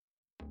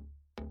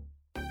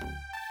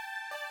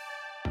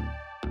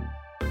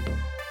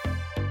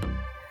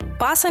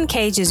Boss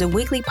Uncaged is a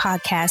weekly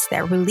podcast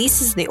that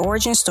releases the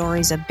origin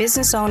stories of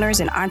business owners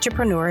and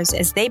entrepreneurs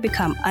as they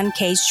become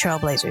uncaged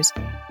trailblazers.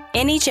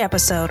 In each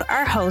episode,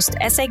 our host,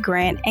 S.A.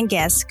 Grant, and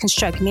guests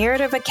construct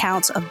narrative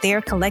accounts of their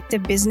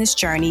collective business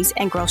journeys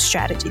and growth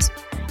strategies.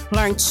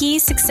 Learn key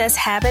success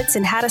habits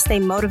and how to stay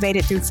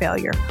motivated through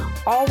failure,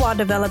 all while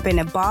developing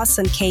a Boss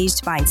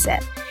Uncaged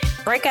mindset.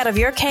 Break out of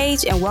your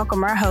cage and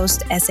welcome our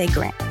host, S.A.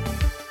 Grant.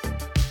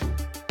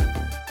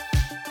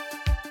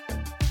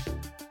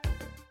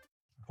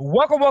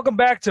 Welcome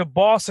back to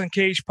Boss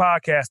Uncaged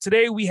Podcast.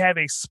 Today we have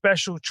a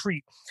special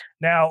treat.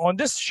 Now, on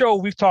this show,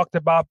 we've talked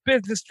about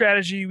business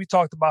strategy, we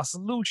talked about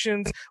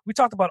solutions, we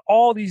talked about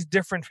all these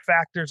different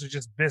factors of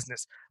just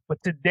business. But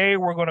today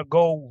we're going to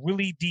go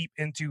really deep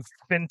into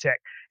fintech.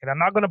 And I'm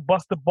not going to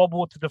bust the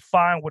bubble to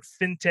define what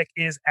fintech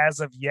is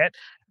as of yet,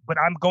 but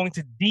I'm going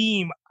to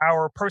deem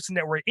our person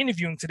that we're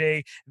interviewing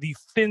today the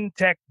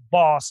fintech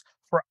boss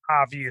for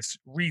obvious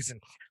reason.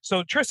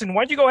 So Tristan,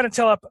 why don't you go ahead and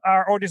tell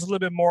our audience a little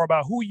bit more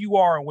about who you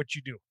are and what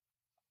you do?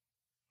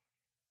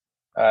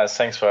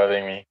 Thanks for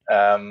having me.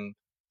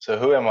 So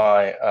who am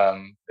I?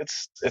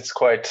 It's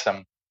quite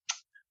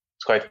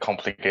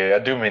complicated. I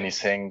do many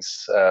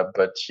things,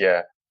 but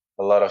yeah,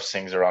 a lot of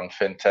things around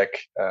fintech.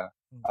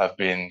 I've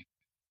been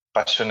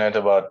passionate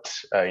about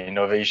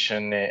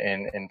innovation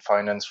in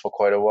finance for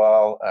quite a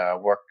while.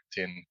 Worked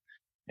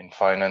in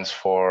finance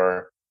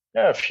for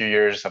a few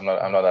years. I'm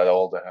not that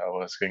old. I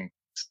was going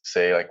to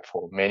say like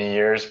for many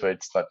years, but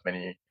it's not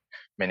many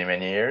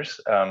years.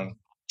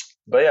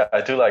 But yeah, I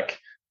do like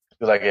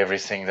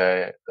everything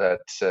that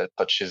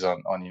touches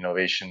on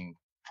innovation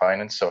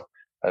finance. So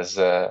as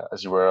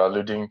you were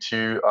alluding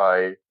to,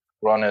 I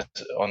run an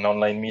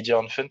online media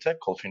on fintech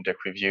called Fintech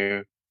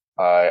Review.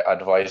 I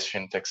advise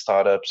fintech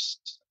startups.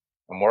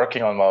 I'm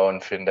working on my own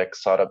fintech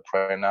startup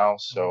right now.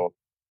 So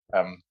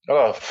a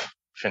lot of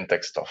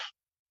fintech stuff.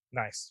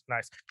 Nice.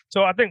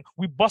 So I think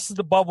we busted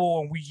the bubble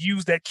and we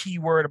used that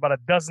keyword about a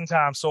dozen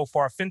times so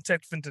far. Fintech,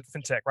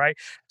 right?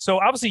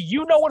 So obviously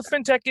you know what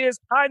fintech is.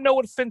 I know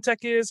what fintech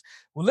is.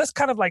 Well, let's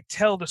kind of like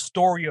tell the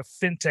story of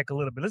fintech a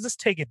little bit. Let's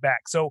just take it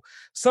back. So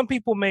some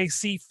people may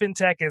see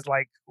fintech as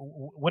like,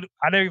 what?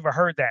 I never even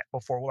heard that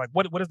before. Like,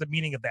 what is the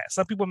meaning of that?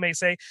 Some people may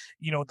say,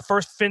 the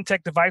first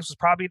fintech device was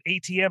probably an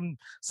ATM.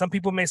 Some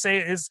people may say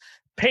it is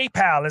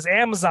PayPal, is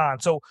Amazon.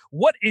 So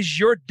what is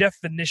your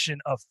definition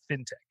of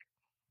fintech?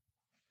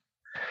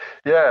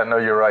 Yeah, no,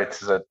 you're right.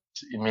 That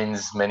it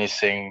means many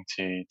things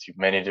to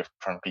many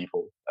different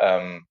people.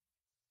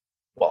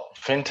 Well,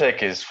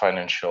 fintech is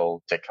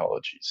financial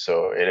technology,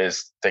 so it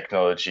is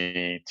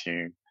technology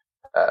to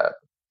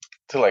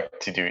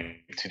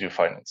do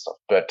finance stuff.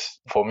 But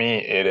for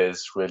me, it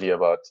is really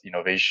about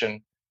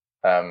innovation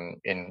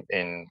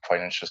in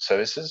financial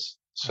services.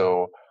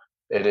 So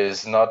it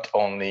is not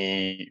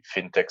only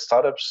fintech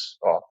startups.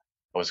 Or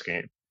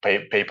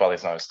PayPal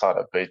is not a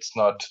startup, but it's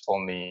not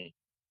only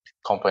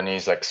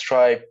companies like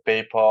Stripe,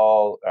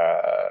 PayPal.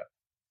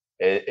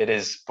 It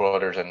is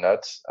broader than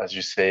that. As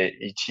you say,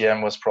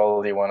 ATM was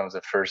probably one of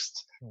the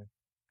first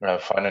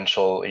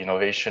financial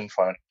innovation,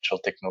 financial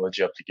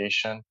technology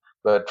application.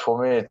 But for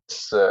me,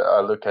 it's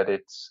I look at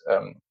it.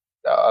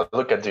 I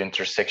look at the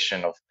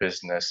intersection of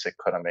business,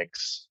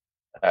 economics,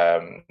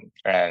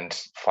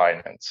 and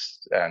finance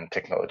and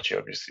technology,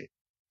 obviously.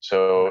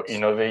 So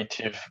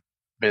innovative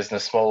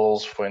business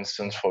models, for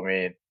instance, for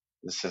me,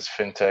 this is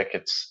fintech.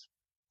 It's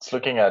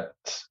looking at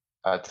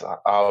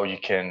how you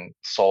can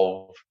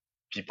solve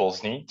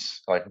people's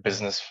needs, like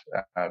business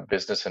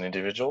and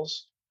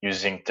individuals,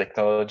 using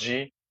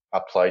technology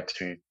applied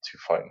to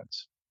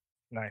finance.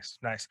 Nice.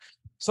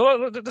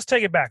 So let's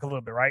take it back a little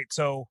bit, right?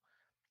 So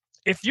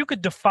if you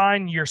could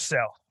define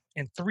yourself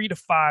in 3 to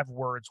 5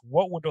 words,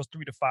 what would those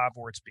 3 to 5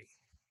 words be?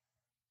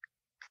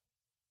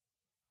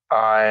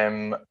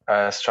 I'm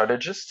a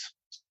strategist,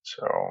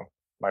 so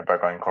my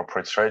background in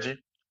corporate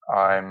strategy.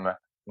 I'm an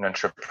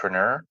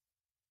entrepreneur.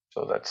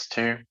 So that's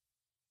 2.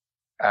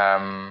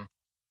 I'm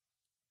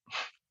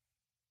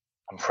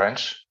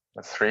French.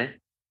 That's 3.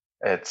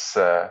 It's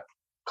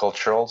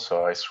cultural,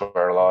 so I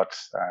swear a lot,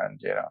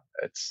 and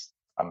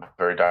I'm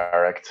very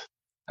direct.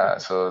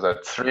 So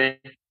that's 3.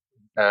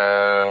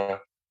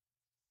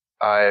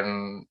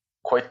 I'm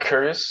quite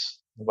curious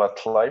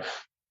about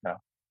life.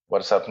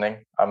 What's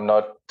happening. I'm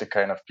not the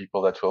kind of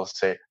people that will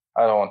say,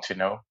 "I don't want to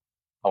know."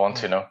 I want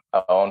to know.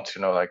 I want to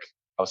know like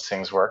how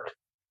things work.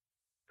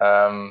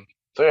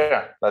 So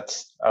yeah,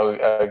 that's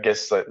I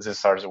guess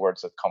these are the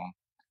words that come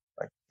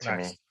to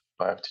me if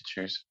I have to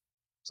choose.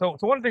 So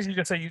one of the things you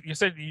just said, you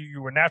said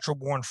you were a natural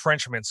born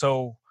Frenchman.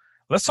 So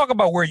let's talk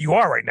about where you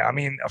are right now. I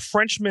mean, a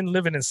Frenchman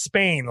living in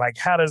Spain, like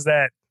how does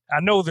that? I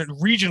know that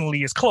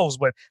regionally is close,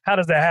 but how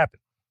does that happen?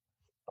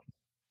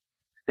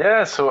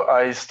 Yeah, so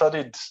I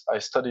studied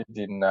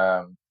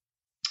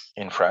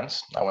in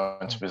France. I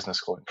went to business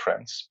school in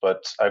France,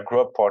 but I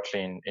grew up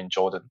partly in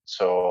Jordan,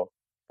 so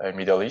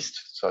Middle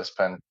East. So I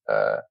spent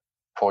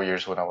 4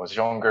 years when I was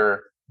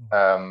younger,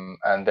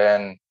 and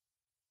then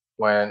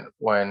when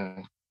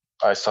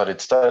I started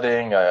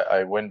studying.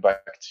 I went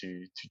back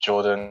to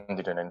Jordan,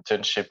 did an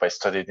internship. I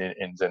studied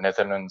in the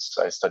Netherlands.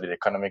 I studied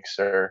economics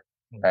there.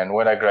 And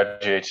when I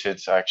graduated,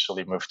 I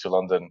actually moved to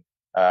London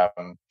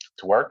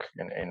to work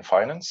in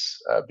finance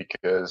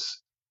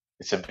because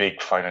it's a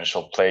big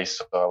financial place.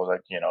 So I was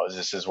like,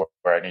 this is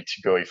where I need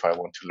to go if I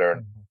want to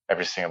learn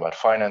everything about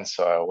finance.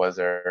 So I was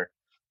there.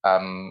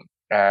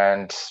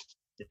 And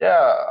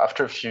yeah,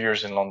 after a few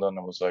years in London,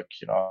 I was like,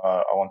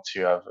 I want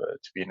to have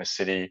to be in a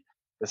city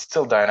that's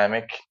still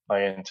dynamic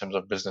in terms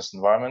of business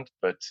environment,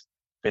 but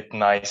a bit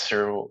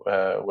nicer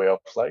way of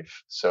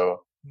life.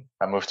 So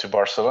I moved to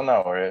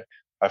Barcelona, where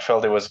I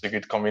felt it was a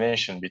good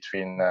combination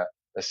between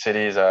a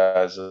city that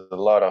has a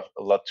lot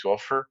to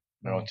offer,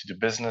 to do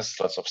business,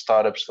 lots of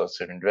startups, lots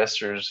of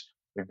investors,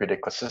 a good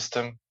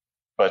ecosystem,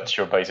 but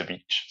you're by the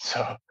beach.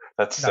 So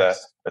that's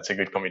a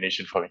good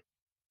combination for me.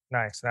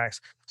 Nice.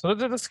 So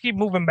let's keep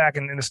moving back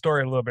in the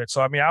story a little bit.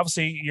 So I mean,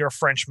 obviously you're a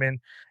Frenchman.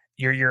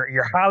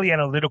 You're highly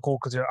analytical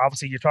because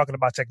obviously you're talking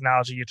about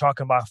technology. You're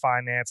talking about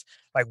finance.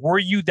 Like, were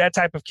you that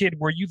type of kid?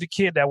 Were you the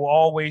kid that will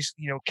always,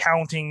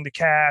 counting the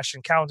cash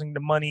and counting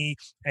the money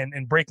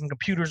and breaking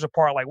computers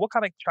apart? Like, what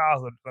kind of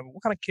childhood?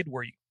 What kind of kid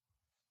were you?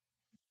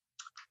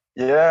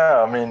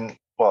 Yeah, I mean,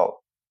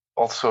 well,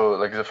 also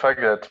like the fact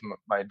that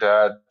my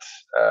dad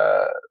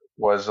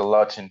was a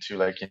lot into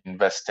like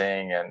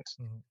investing and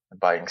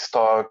buying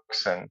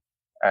stocks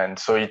and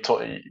so he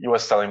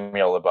was telling me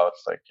all about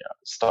like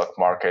stock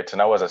market, and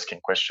I was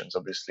asking questions,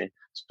 obviously.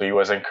 So he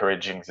was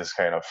encouraging this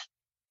kind of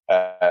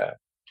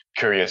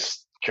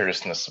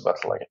curiousness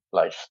about like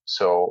life.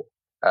 So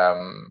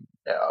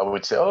I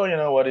would say,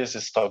 oh, what is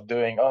this stock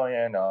doing? Oh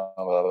yeah, no,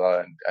 blah, blah,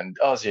 blah, and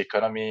the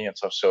economy and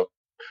stuff. So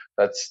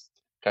that's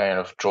kind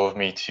of drove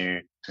me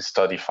to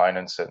study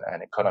finance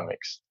and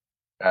economics.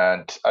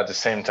 And at the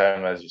same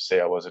time, as you say,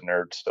 I was a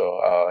nerd.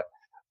 So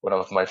one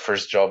of my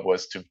first job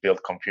was to build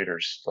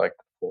computers, like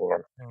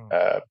for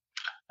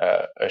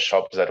a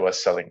shop that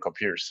was selling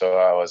computers. So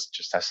I was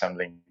just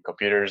assembling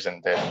computers,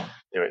 and then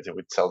they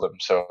would sell them.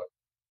 So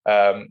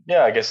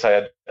yeah, I guess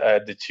I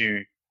had the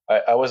two.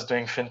 I was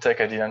doing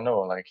fintech. I didn't know,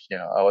 like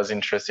I was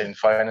interested in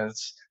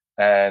finance,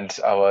 and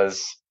I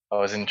was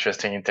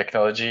interested in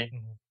technology.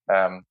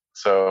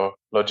 So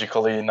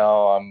logically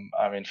now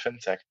I'm in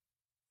fintech.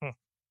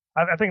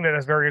 I think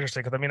that's very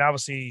interesting because I mean,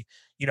 obviously,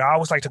 I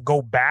always like to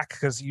go back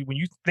because when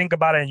you think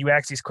about it and you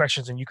ask these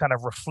questions and you kind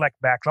of reflect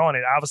back on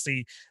it,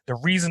 obviously the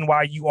reason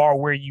why you are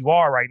where you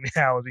are right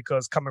now is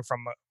because coming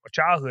from a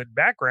childhood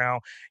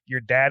background,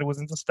 your dad was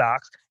into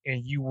stocks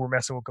and you were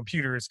messing with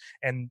computers,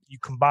 and you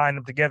combine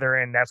them together,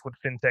 and that's what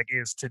fintech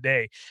is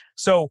today.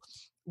 So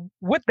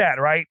with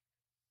that, right?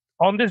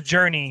 On this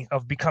journey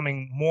of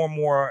becoming more and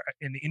more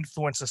in the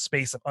influencer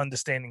space of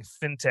understanding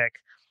fintech,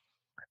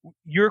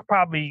 you're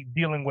probably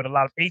dealing with a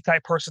lot of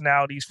A-type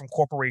personalities from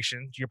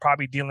corporations. You're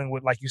probably dealing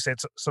with, like you said,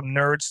 some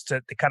nerds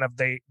to kind of,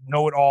 they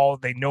know it all.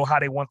 They know how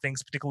they want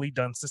things particularly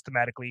done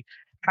systematically.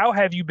 How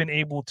have you been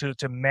able to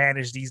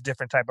manage these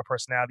different type of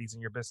personalities in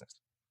your business?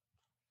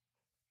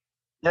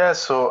 Yeah,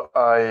 so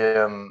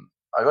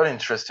I got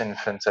interested in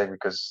fintech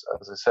because,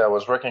 as I said, I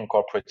was working in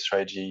corporate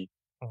strategy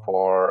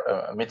for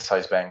a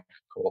mid-sized bank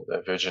called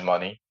Virgin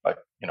Money, like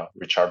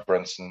Richard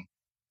Branson,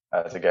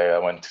 the guy I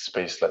went to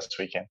space last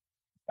weekend.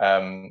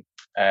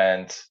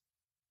 And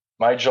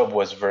my job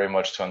was very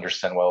much to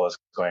understand what was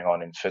going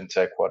on in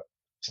fintech, what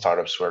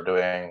startups were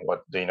doing,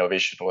 what the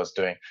innovation was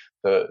doing,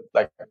 to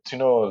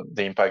know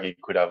the impact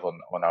it could have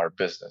on our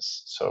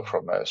business. So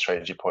from a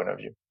strategy point of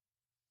view,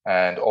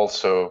 and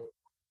also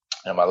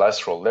in my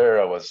last role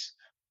there, I was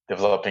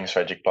developing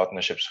strategic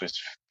partnerships with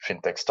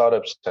fintech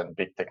startups and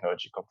big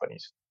technology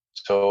companies.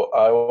 So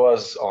I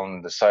was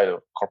on the side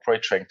of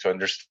corporate trying to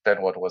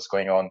understand what was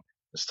going on,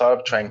 the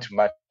startup trying to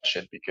match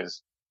it,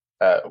 because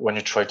when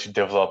you try to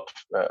develop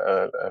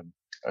a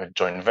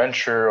joint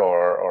venture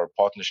or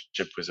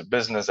partnership with a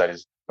business that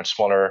is much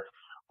smaller,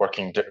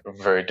 working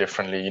very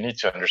differently, you need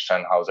to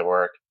understand how they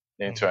work.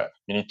 You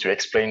need to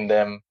explain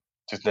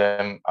to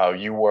them how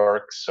you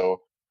work. So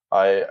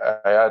I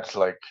had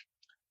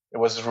it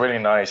was really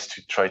nice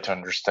to try to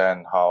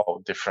understand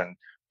how different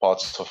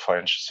parts of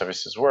financial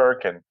services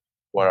work and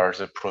what are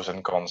the pros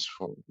and cons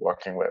for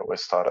working with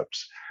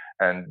startups.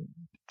 And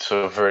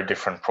so very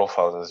different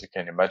profiles, as you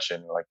can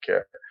imagine.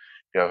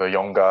 You have a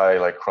young guy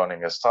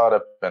running a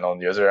startup, and on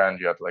the other hand,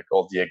 you have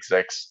all the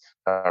execs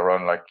that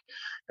run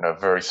a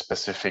very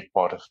specific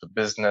part of the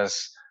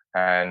business.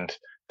 And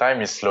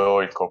time is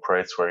slow in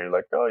corporates where you're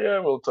like, oh yeah,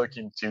 we'll talk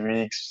in 2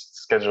 weeks,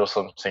 schedule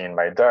something in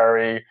my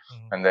diary,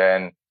 and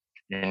then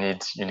you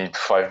need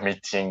 5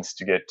 meetings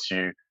to get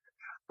to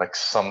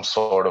some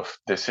sort of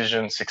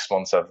decision. 6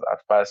 months have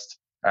passed,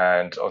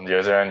 and on the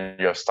other hand,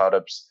 you have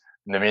startups.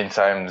 In the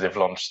meantime, they've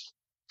launched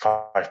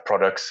 5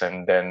 products,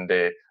 and then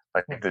the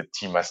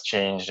team has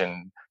changed,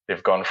 and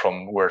they've gone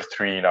from we're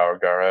 3 in our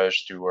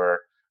garage to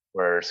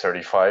we're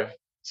 35.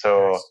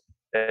 So nice.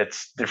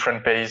 It's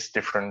different pace,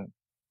 different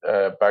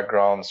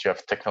backgrounds. You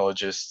have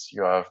technologists,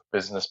 you have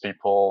business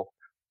people.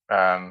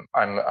 I'm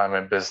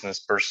a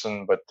business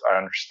person, but I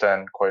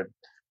understand quite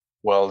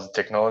well the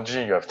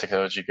technology. You have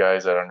technology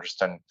guys that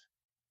understand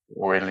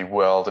really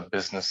well the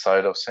business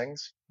side of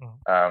things.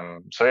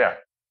 So yeah,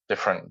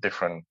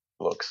 different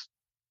looks.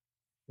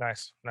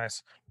 Nice.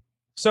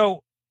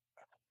 So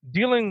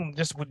dealing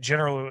just with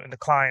general and the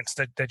clients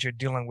that you're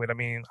dealing with, I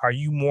mean, are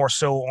you more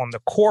so on the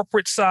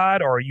corporate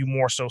side, or are you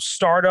more so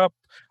startup,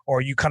 or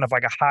are you kind of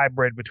like a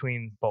hybrid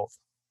between both?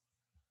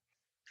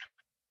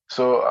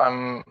 So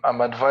I'm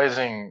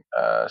advising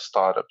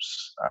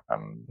startups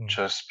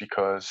just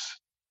because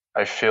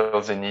I feel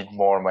they need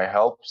more my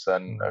help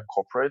than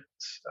corporate.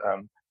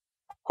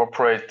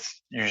 Corporate,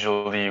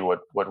 usually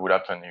what would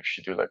happen if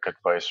you do like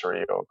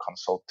advisory or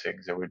consulting,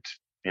 they would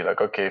be like,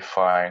 okay,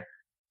 fine.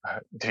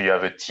 Do you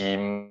have a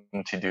team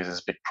to do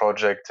this big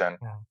project and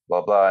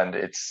blah blah? And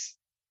it's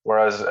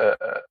whereas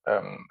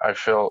I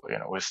feel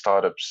with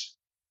startups,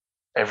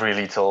 every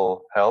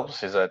little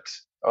helps. Is that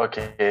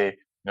okay?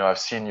 I've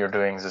seen you're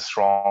doing this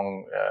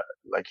wrong.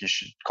 Like you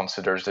should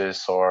consider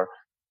this, or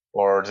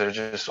they're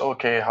just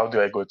okay. How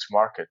do I go to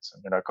market?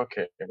 And you're like,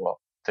 okay, well,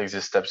 take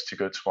these steps to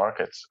go to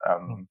market.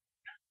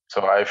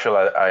 So I feel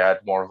I add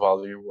more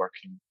value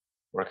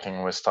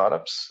working with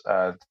startups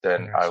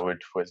than I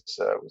would with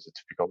a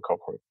typical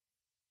corporate.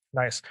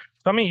 Nice.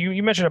 So I mean,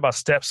 you mentioned about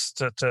steps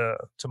to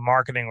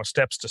marketing or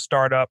steps to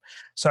startup.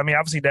 So I mean,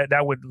 obviously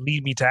that would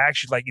lead me to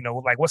ask you, like,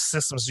 like what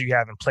systems do you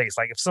have in place?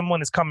 Like if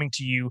someone is coming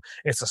to you,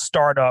 it's a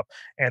startup,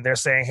 and they're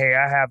saying, hey,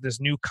 I have this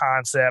new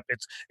concept.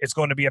 It's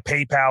going to be a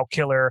PayPal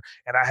killer,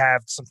 and I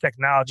have some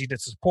technology to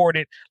support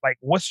it. Like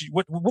what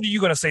are you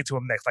going to say to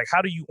them next? Like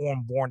how do you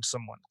onboard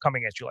someone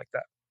coming at you like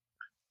that?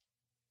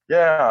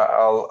 Yeah,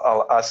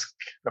 I'll ask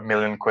a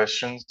million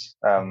questions.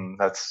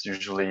 That's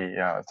usually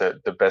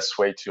the best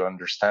way to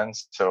understand.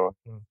 So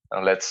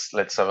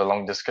let's have a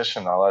long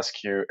discussion. I'll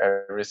ask you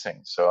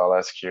everything. So I'll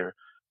ask you,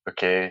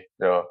 okay,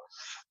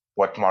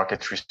 what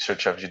market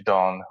research have you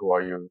done? Who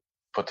are your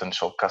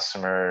potential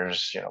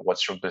customers?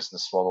 What's your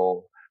business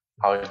model?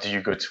 How do you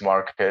go to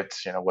market?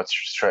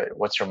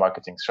 What's your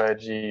marketing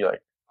strategy?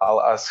 Like I'll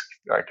ask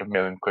like a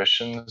million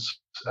questions.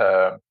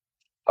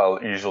 I'll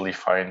usually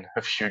find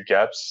a few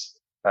gaps.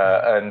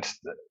 And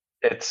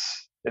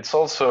it's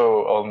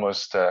also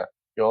almost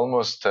you're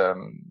almost a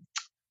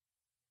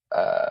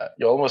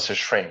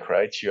shrink,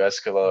 right? You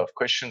ask a lot of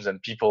questions,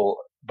 and people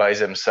by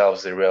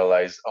themselves they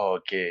realize, oh,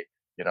 okay,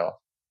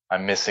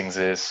 I'm missing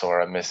this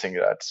or I'm missing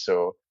that.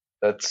 So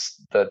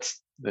that's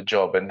the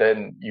job, and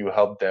then you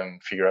help them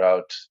figure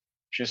out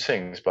a few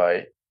things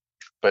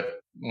but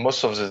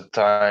most of the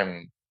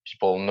time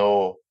people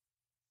know,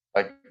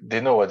 like they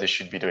know what they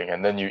should be doing,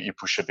 and then you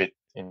push a bit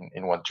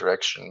in one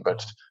direction,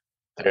 but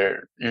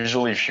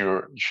usually if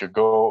you're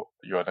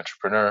an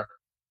entrepreneur,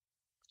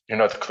 you're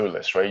not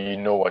clueless, right? You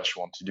know what you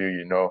want to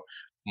do,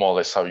 more or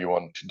less how you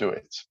want to do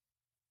it.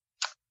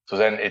 So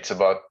then it's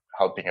about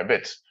helping a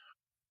bit.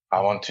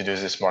 I want to do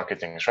this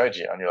marketing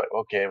strategy, and you're like,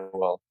 okay,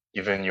 well,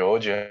 given your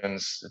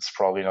audience, it's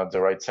probably not the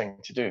right thing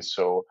to do.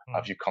 So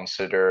have you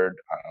considered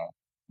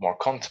more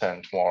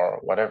content, more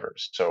whatever?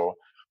 So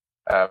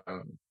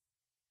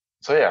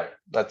yeah,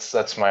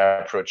 that's my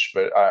approach,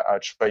 but I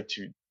try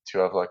to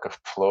have like a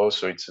flow.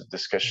 So it's a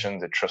discussion.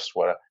 They trust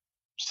what I'm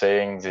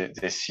saying.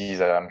 They see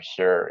that I'm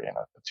here,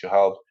 to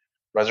help,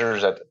 rather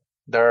that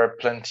there are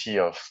plenty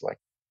of like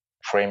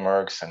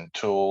frameworks and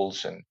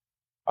tools, and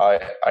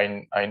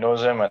I know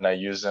them and I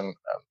use them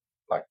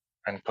like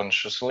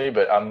unconsciously,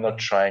 but I'm not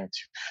trying to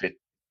fit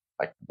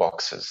like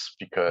boxes,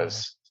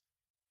 because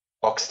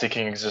box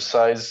ticking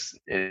exercise,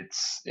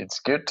 it's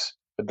good,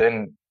 but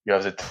then you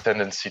have the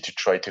tendency to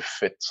try to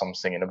fit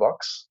something in a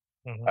box.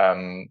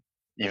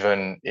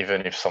 Even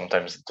if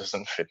sometimes it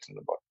doesn't fit in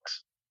the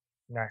box.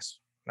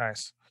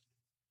 Nice.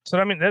 So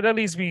I mean that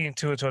leads me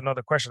to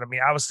another question. I mean,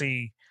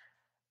 obviously,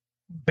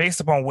 based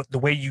upon the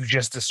way you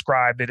just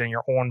described it in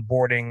your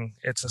onboarding,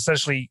 it's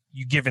essentially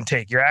you give and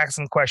take. You're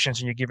asking questions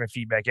and you're giving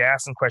feedback. You're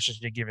asking questions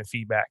and you're giving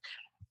feedback.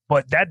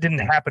 But that didn't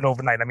happen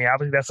overnight. I mean,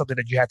 obviously that's something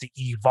that you had to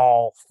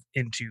evolve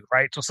into,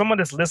 right? So someone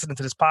that's listening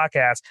to this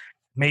podcast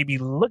may be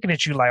looking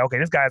at you like, okay,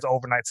 this guy's an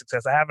overnight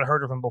success. I haven't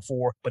heard of him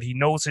before, but he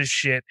knows his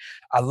shit.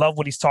 I love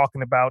what he's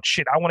talking about.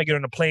 Shit, I want to get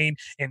on a plane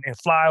and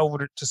fly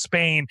over to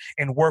Spain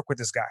and work with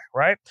this guy,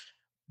 right?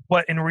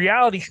 But in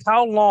reality,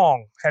 how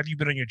long have you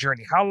been on your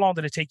journey? How long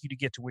did it take you to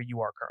get to where you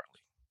are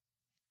currently?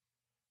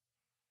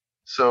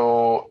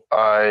 So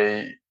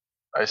I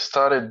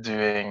started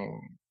doing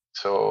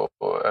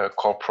a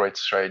corporate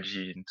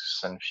strategy in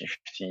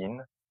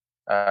 2015.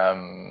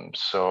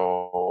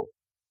 So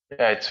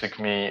yeah,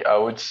 I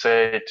would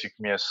say it took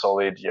me a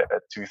solid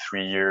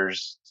 2-3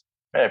 years,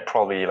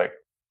 probably like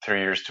 3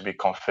 years to be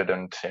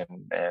confident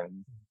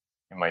in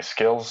my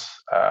skills.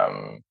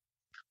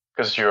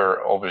 Because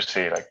you're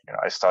obviously like,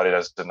 I started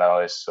as an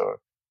analyst, so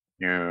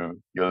you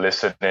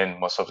listen in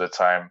most of the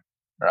time.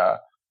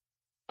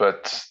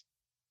 But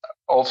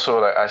also,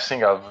 like, I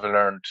think I've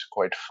learned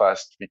quite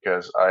fast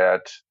because I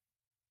had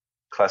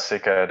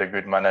a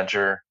good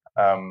manager.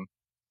 It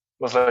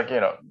was like,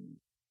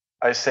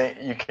 I say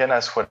you can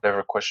ask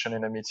whatever question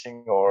in a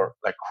meeting or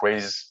like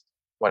raise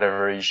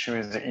whatever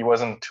issues. He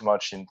wasn't too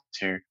much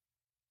into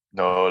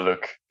no,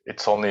 look,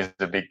 it's only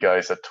the big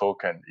guys that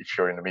talk, and if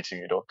you're in a meeting,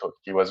 you don't talk.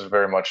 He was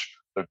very much,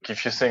 look,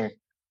 if you think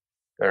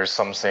there's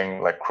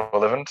something like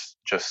relevant,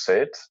 just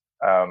say it.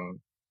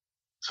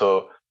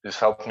 So this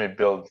helped me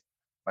build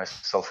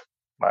myself,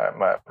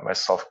 my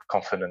self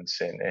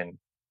confidence in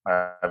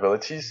my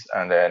abilities,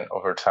 and then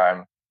over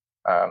time,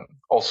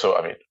 also,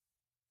 I mean,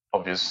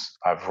 obvious,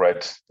 I've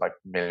read like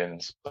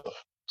millions of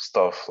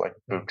stuff, like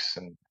books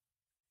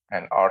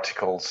and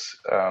articles.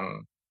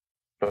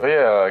 But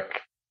yeah,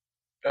 like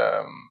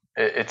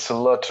it's a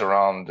lot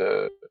around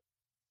the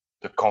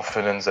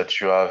confidence that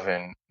you have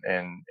in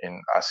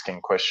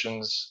asking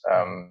questions.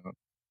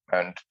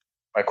 And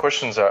my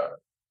questions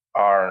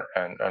are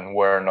and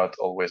were not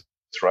always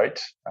right,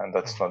 and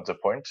that's not the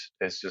point.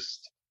 It's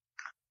just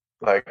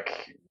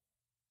like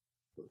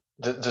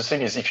the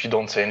thing is, if you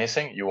don't say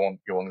anything, you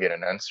won't get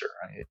an answer.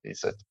 Right?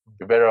 It's that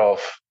you're better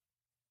off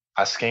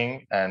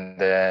asking, and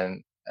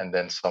then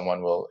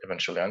someone will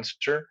eventually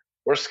answer.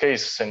 Worst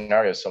case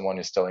scenario, someone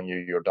is telling you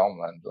you're dumb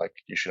and like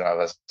you should have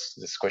asked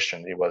this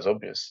question. It was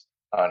obvious,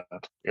 and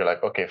you're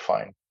like, okay,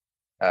 fine.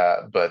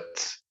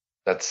 But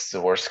that's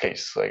the worst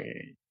case. Like,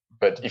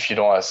 but if you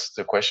don't ask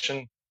the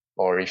question,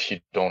 or if you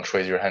don't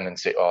raise your hand and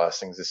say, "Oh, I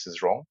think this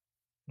is wrong,"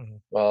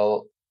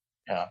 well,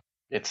 yeah,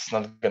 it's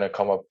not gonna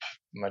come up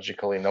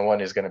magically. No one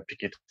is gonna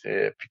pick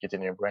it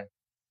in your brain.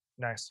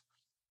 Nice.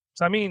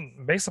 So, I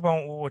mean, based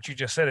upon what you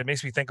just said, it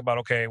makes me think about,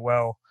 okay,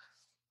 well,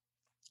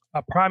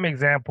 a prime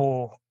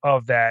example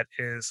of that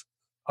is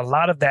a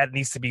lot of that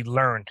needs to be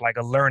learned, like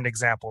a learned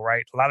example,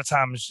 right? A lot of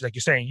times, like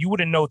you're saying, you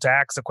wouldn't know to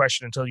ask the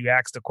question until you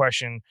ask the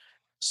question.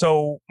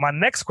 So my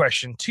next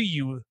question to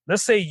you,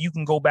 let's say you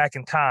can go back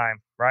in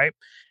time, right?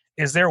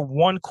 Is there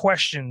one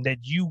question that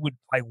you would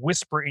like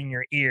whisper in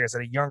your ears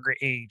at a younger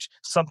age,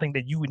 something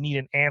that you would need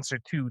an answer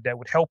to that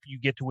would help you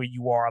get to where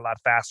you are a lot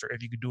faster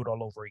if you could do it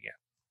all over again?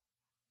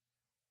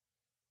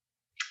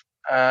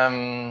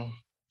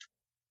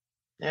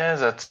 Yeah,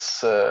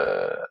 that's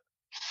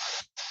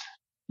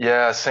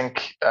yeah. I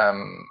think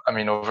I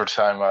mean, over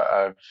time,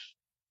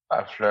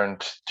 I've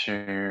learned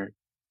to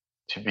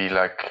be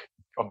like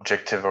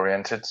objective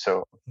oriented.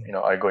 So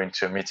I go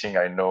into a meeting,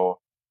 I know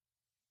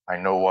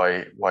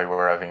why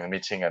we're having a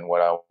meeting and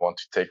what I want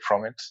to take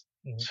from it.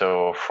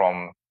 So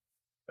from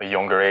a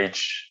younger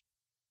age,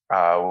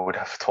 I would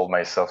have told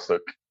myself,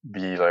 look,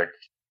 be like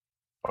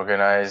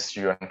organized.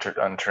 You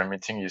enter a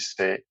meeting, you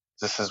say,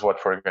 this is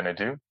what we're gonna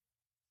do.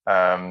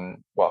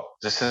 Well,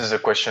 this is a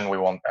question we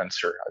won't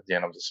answer at the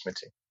end of this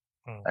meeting,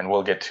 and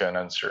we'll get to an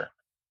answer.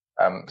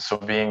 So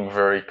being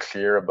very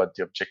clear about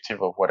the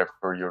objective of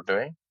whatever you're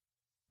doing.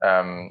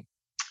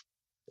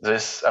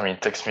 This, I mean,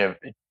 it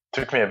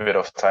took me a bit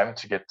of time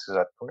to get to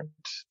that point,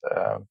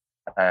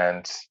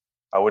 and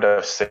I would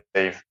have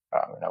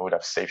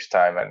saved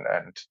time,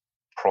 and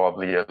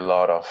probably a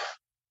lot of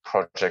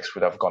projects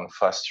would have gone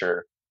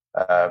faster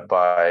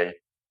by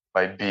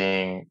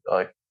being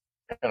like,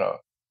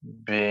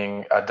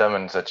 being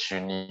adamant that you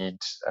need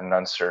an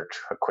answer to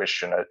a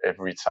question at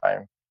every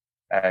time,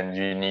 and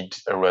you need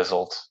a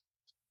result.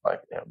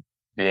 Like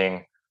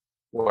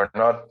we're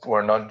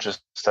not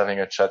just having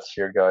a chat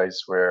here,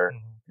 guys, where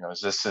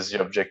this is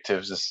the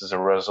objective, this is a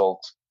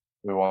result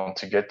we want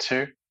to get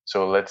to.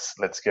 So let's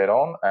get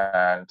on,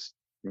 and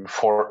you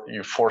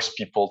force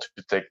people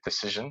to take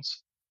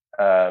decisions,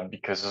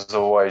 because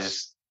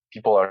otherwise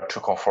people are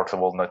too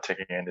comfortable not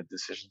taking any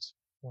decisions.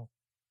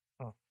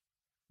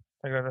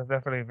 I think that's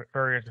definitely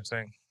very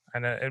interesting,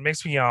 and it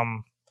makes me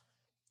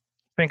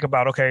think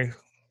about, okay,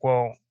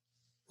 well,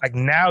 like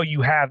now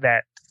you have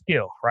that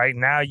skill, right?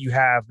 Now you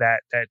have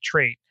that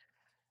trait.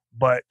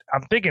 But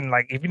I'm thinking,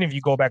 like, even if you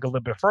go back a little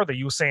bit further,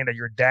 you were saying that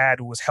your dad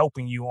was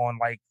helping you on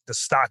like the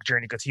stock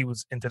journey because he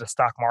was into the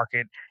stock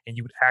market, and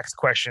you would ask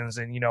questions,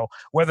 and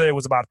whether it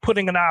was about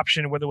putting an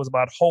option, whether it was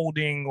about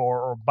holding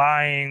or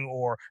buying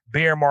or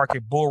bear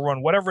market, bull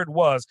run, whatever it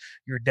was,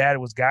 your dad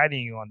was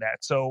guiding you on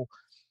that. So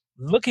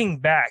looking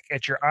back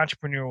at your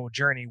entrepreneurial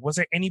journey, was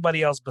there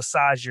anybody else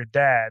besides your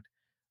dad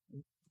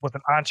with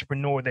an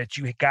entrepreneur that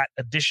you got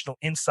additional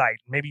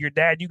insight? Maybe your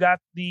dad, you got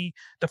the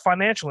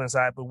financial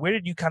insight, but where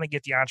did you kind of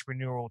get the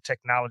entrepreneurial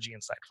technology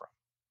insight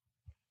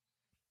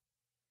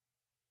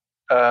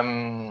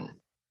from?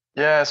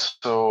 Yeah,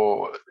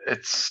 so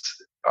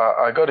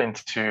I got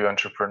into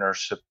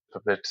entrepreneurship a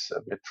bit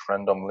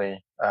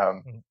randomly.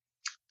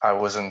 I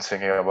wasn't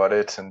thinking about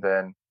it, and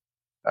then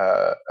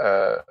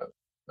a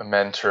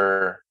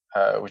mentor,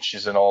 which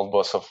is an old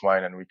boss of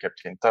mine, and we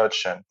kept in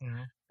touch, and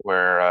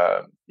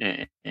where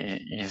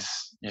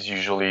he's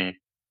usually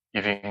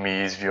giving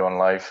me his view on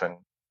life, and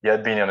he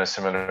had been on a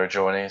similar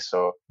journey.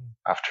 So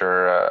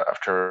after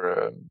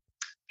a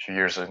few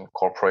years in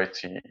corporate,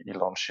 he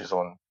launched his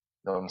own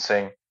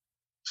thing.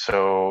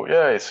 So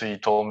yeah, so he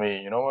told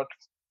me, you know what,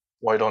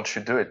 why don't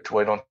you do it?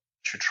 Why don't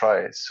you try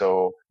it?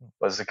 So it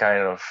was the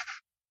kind of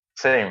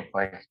same,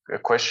 like a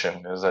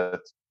question, is that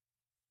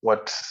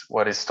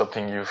what is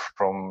stopping you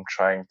from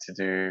trying to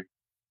do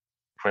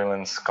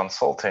freelance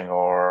consulting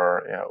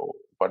or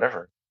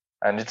whatever?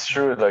 And it's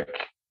true,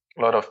 like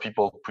a lot of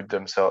people put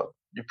themselves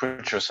you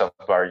put yourself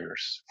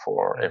barriers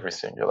for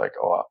everything. You're like,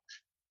 oh, I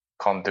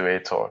can't do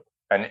it,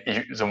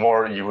 the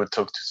more you would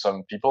talk to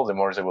some people, the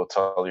more they will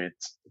tell you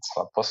it's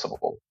not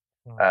possible.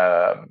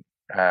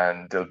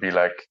 And they'll be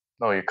like,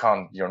 no, you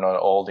can't, you're not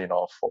old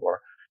enough,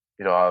 or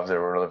you don't have the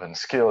relevant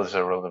skills,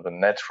 the relevant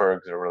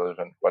network, the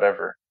relevant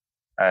whatever.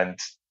 And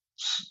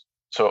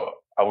so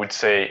I would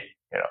say,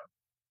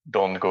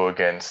 don't go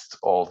against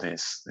all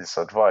this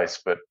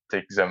advice, but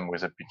take them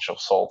with a pinch of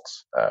salt.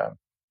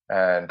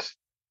 And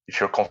if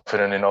you're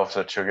confident enough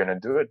that you're going to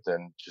do it,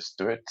 then just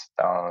do it,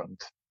 and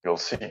you'll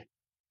see.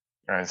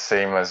 And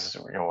same as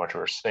what you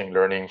were saying,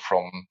 learning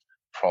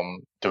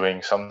from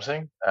doing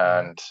something.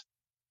 And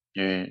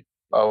I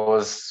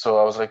was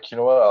like, you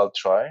know what, I'll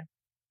try.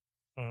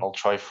 I'll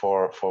try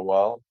for a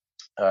while.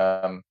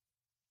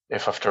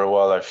 If after a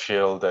while I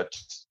feel that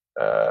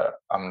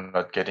I'm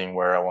not getting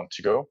where I want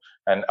to go,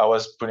 and I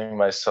was putting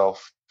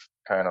myself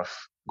kind of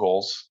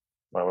goals.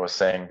 What I was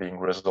saying, being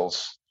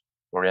results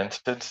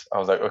oriented. I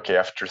was like, okay,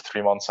 after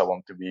 3 months I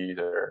want to be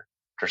there.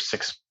 After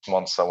 6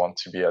 months I want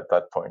to be at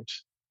that point,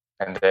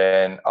 and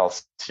then I'll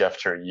see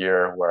after a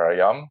year where I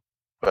am.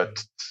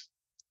 But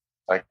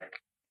like,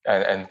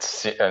 and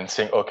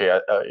saying, okay,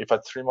 if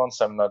at 3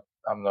 months I'm not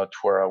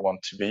where I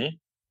want to be,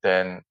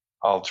 then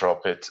I'll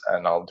drop it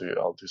and I'll do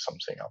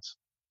something else.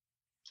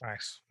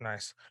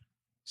 Nice.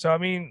 So, I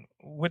mean,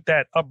 with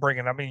that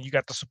upbringing, I mean, you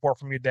got the support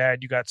from your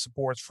dad, you got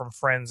supports from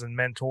friends and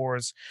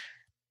mentors.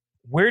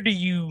 Where do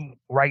you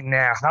right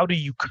now, how do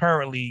you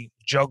currently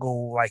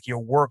juggle like your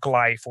work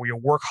life or your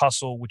work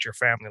hustle with your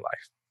family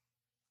life?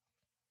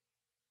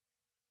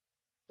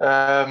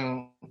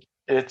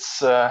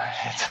 It's a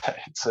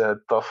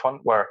tough one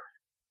where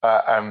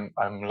I'm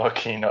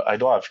lucky, I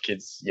don't have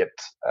kids yet.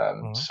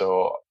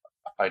 So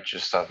I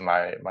just have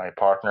my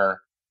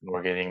partner.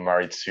 We're getting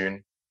married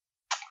soon,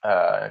 in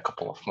a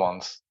couple of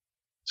months.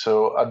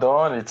 So at the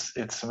moment,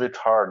 it's a bit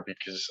hard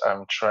because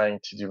I'm trying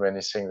to do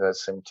many things at the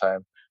same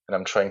time, and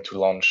I'm trying to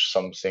launch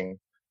something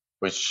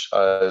which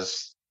I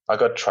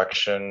got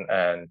traction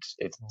and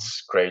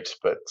it's great.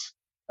 But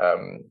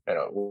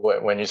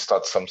when you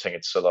start something,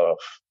 it's a lot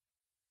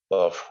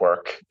of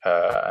work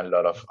and a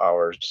lot of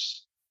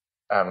hours.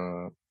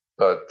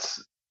 But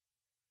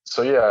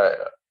so yeah,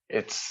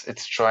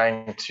 it's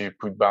trying to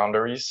put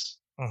boundaries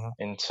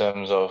in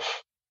terms of,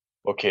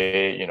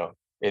 okay,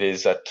 it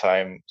is that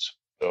time,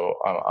 so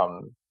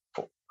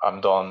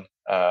I'm done,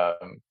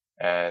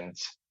 and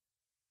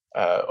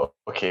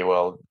okay,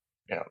 well,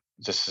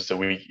 this is the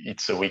week,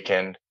 it's a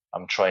weekend.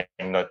 I'm trying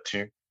not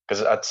to,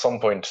 because at some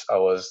point I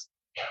was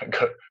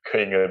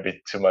going a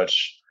bit too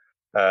much,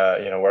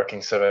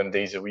 working 7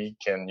 days a week,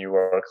 and you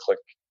work like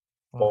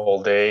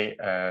all day,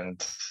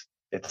 and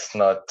it's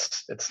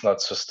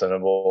not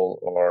sustainable,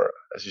 or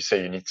as you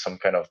say, you need some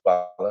kind of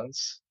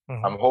balance.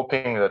 I'm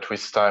hoping that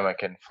with time I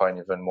can find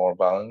even more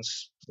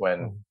balance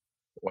when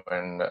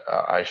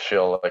I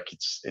feel like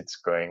it's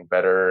going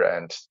better,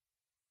 and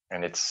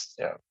it's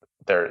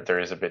there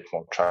is a bit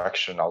more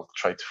traction. I'll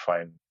try to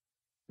find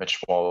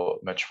much more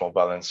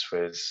balance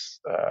with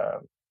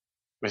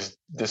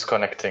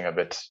disconnecting a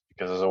bit,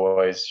 because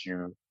otherwise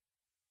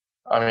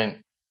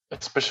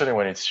especially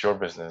when it's your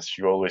business,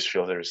 you always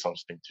feel there is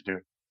something to do,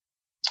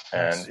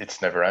 and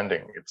it's never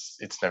ending.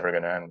 It's never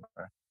going to end.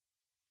 Right?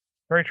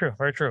 Very true.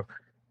 Very true.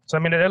 So, I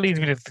mean, that leads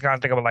me to kind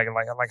of think about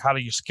like how do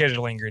you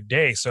scheduling your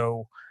day?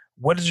 So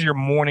what does your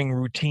morning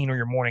routine or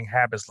your morning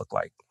habits look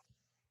like?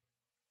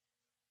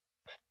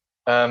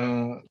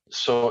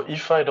 So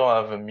if I don't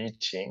have a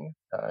meeting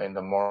in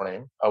the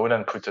morning, I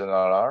wouldn't put an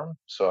alarm.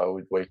 So I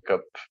would wake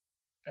up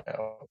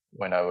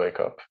when I wake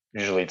up.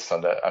 Usually it's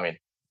not that,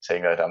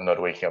 saying that I'm not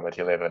waking up at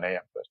 11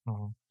 a.m., but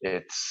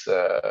it's,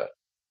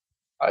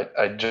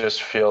 I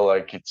just feel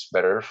like it's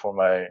better for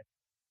my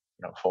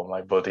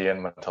body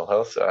and mental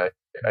health.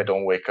 I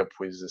don't wake up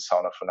with the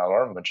sound of an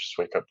alarm. I just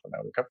wake up when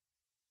I wake up.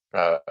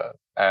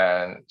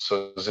 And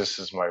so this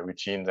is my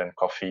routine. Then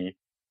coffee,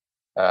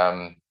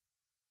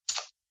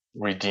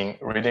 reading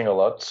a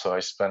lot. So I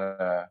spend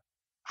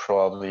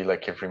probably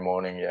like every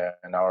morning,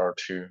 an hour or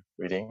two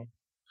reading.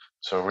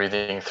 So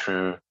reading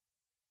through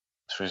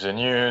the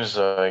news,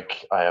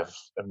 like I have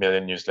a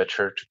million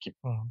newsletters to keep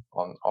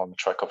on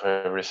track of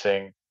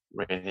everything,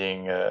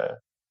 reading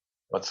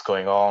what's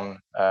going on,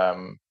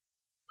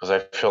 because I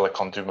feel I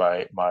can't do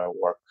my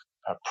work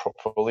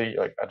properly,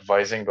 like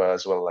advising, but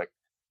as well like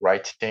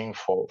writing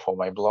for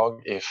my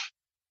blog if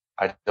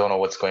I don't know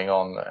what's going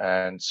on.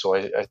 And so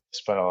I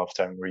spend a lot of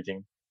time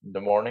reading in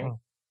the morning,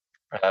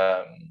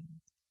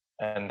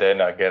 and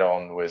then I get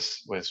on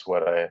with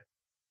what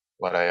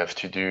I have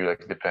to do,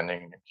 like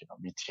depending,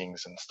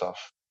 meetings and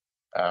stuff.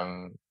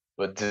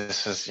 But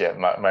this is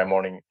my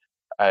morning,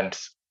 and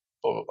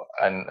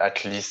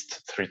at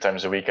least 3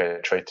 times a week I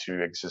try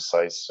to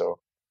exercise. So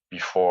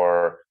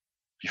before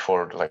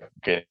like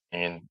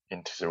getting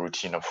into the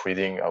routine of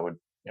reading, I would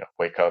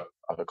wake up,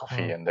 have a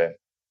coffee, and then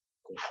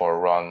go for a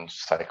run,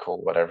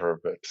 cycle, whatever.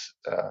 But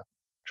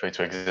try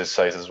to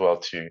exercise as well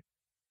to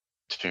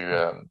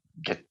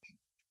get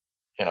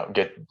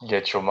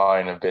your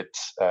mind a bit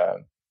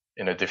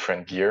in a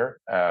different gear.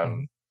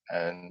 Mm-hmm.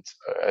 And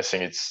I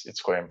think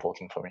it's quite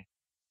important for me.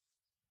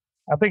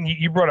 I think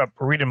you brought up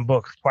reading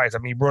books twice. I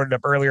mean, you brought it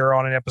up earlier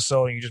on in an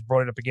episode, and you just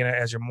brought it up again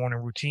as your morning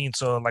routine.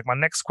 So, like, my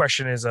next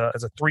question is a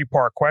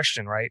 3-part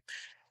question, right?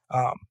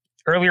 Um,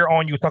 Earlier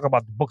on, you were talking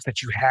about the books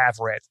that you have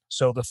read.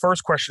 So, the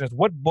first question is,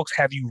 what books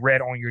have you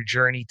read on your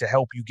journey to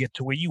help you get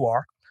to where you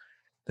are?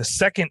 The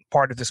second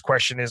part of this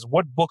question is,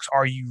 what books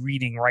are you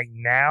reading right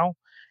now?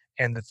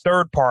 And the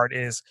third part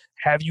is,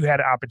 have you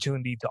had an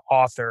opportunity to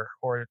author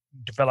or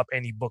develop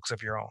any books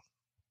of your own?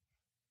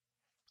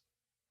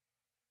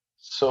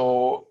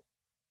 So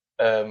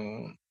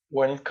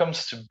when it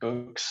comes to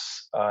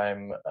books,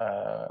 I'm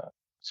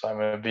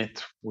a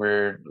bit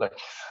weird, like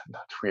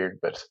not weird,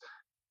 but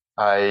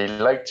I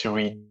like to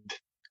read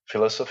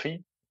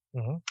philosophy.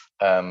 Mm-hmm.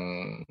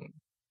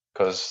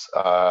 Because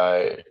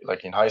I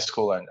like in high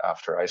school and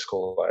after high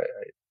school, I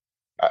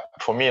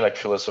for me, like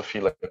philosophy,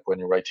 like when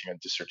you're writing a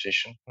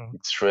dissertation, Mm-hmm.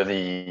 it's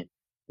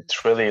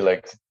really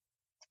like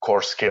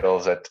core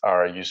skills that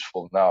are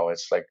useful now.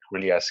 It's like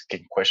really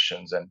asking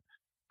questions and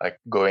like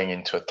going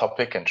into a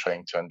topic and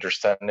trying to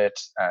understand it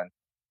and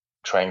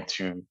trying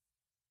to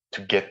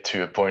get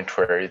to a point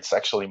where it's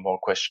actually more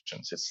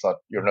questions. It's not,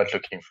 you're not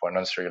looking for an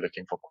answer, you're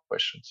looking for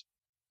questions.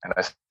 And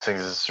I think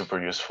this is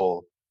super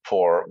useful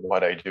for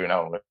what I do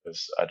now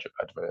as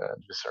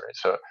adversary.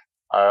 So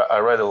I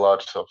read a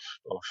lot of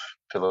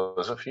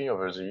philosophy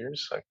over the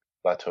years, like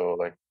Plato,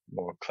 like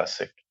more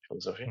classic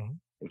philosophy, Mm-hmm.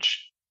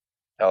 which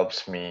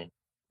helps me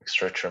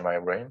structure my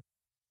brain.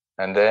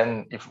 And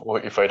then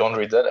if I don't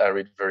read that, I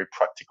read very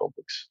practical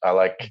books. I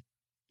like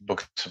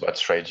books about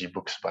strategy,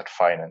 books about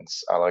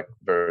finance. I like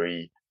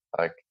very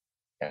like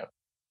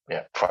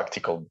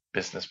practical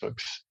business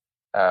books.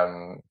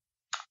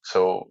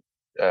 So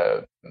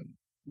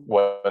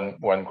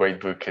one great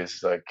book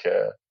is like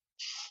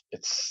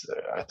it's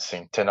I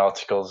think 10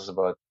 articles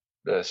about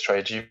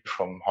strategy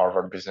from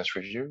Harvard Business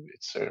Review.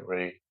 It's a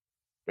really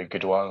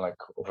good one, like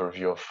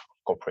overview of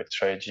corporate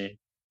strategy.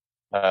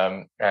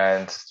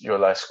 And your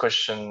last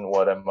question,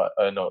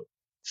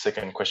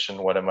 second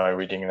question, what am I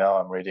reading now?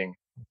 I'm reading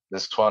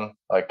this one,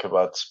 like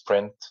about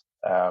Sprint.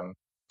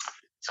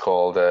 It's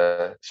called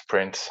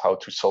Sprint: How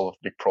to Solve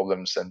Big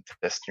Problems and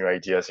Test New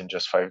Ideas in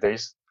Just 5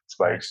 Days. It's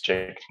by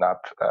Jake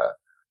Knapp,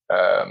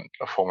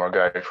 a former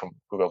guy from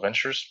Google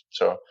Ventures.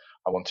 So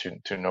I want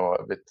to know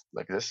a bit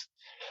like this.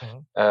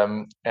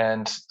 Mm-hmm.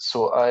 And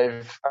so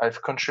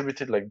I've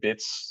contributed like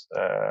bits,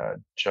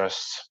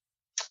 just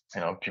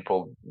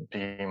people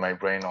being my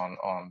brain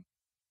on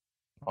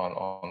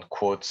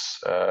quotes,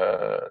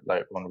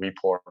 like on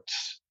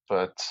reports,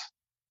 but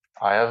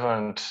I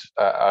haven't.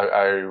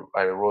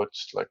 I wrote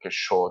like a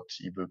short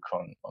ebook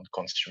on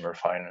consumer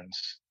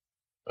finance.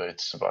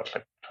 It's about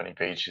like 20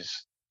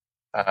 pages.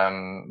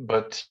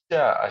 But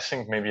yeah, I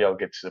think maybe I'll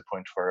get to the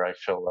point where I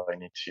feel I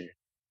need to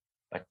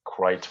like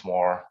write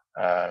more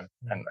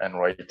and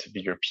write a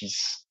bigger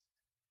piece.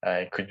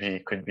 It could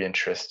be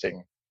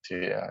interesting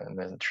an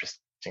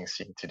interesting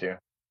thing to do.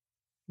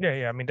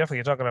 Yeah. I mean, definitely,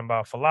 you're talking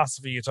about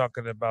philosophy, you're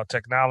talking about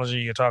technology,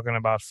 you're talking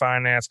about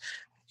finance.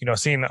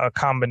 Seeing a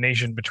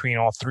combination between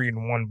all three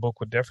in one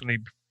book would definitely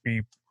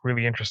be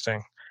really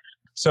interesting.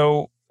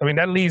 So, I mean,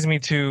 that leads me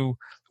to,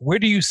 where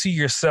do you see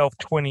yourself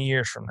 20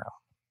 years from now?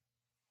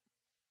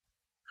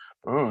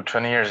 Ooh,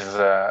 20 years is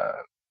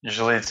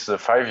usually it's a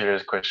 5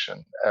 years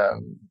question.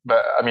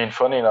 But I mean,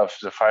 funny enough,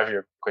 the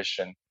 5-year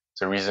question,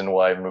 the reason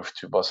why I moved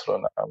to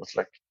Barcelona, I was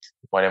like,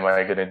 what am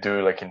I going to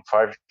do like in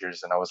 5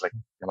 years? And I was like,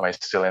 am I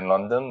still in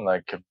London,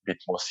 like a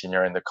bit more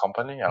senior in the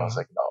company? I was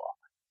like, no.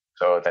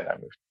 So then I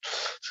moved.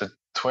 So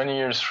 20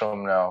 years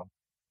from now,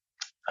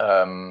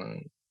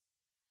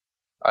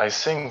 I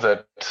think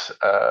that,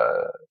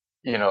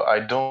 I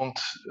don't,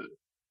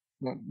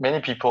 many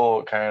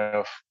people kind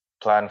of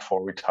plan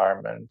for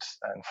retirement.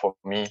 And for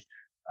me,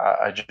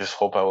 I just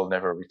hope I will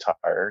never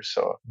retire.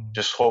 So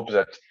just hope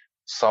that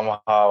somehow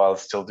I'll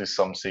still do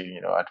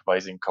something,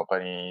 advising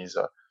companies.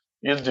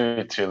 You'll do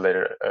it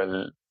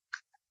to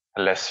a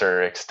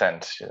lesser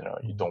extent.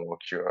 You don't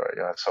work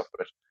your ass off,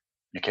 but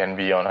you can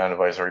be on an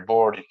advisory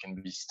board. You can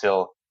be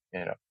still,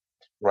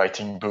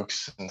 writing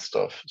books and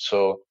stuff.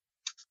 So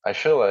I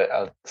feel like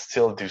I'll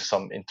still do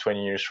in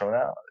 20 years from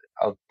now.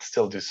 I'll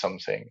still do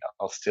something.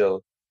 I'll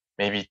still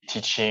maybe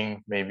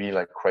teaching, maybe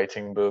like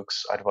writing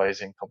books,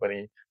 advising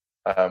company.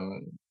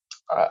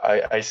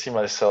 I see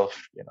myself,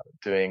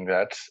 doing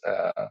that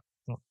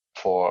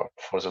for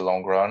the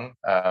long run,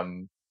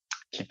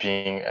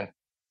 keeping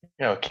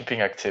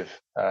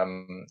active,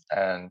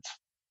 and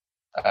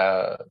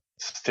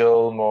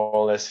still more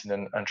or less in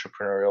an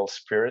entrepreneurial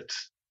spirit.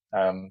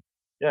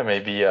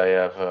 Maybe I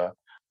have a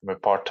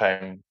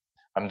part-time.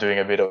 I'm doing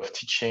a bit of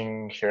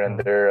teaching here and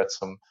there at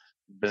some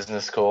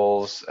business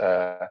schools.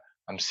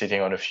 I'm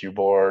sitting on a few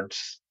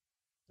boards.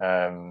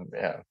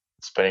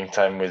 Spending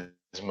time with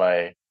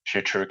my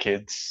future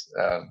kids.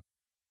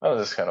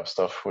 This kind of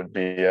stuff would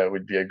be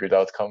a good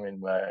outcome in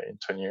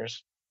 20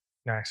 years.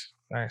 Nice.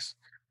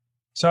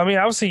 So, I mean,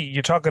 obviously,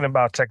 you're talking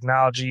about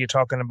technology, you're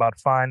talking about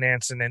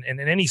finance, and in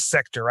any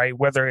sector, right?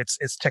 Whether it's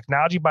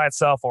technology by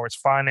itself or it's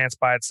finance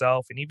by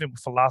itself, and even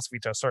philosophy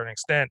to a certain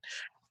extent,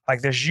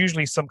 like there's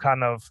usually some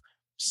kind of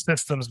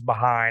systems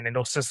behind, and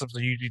those systems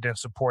are usually then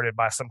supported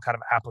by some kind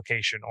of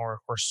application or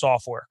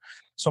software.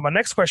 So, my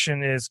next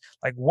question is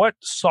like, what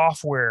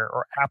software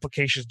or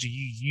applications do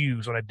you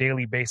use on a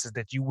daily basis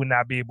that you would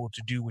not be able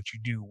to do what you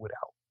do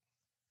without?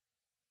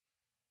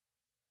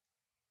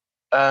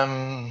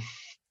 Um,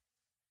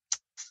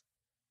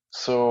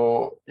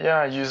 so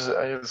yeah, I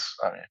mean,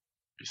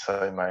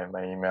 beside my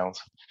emails,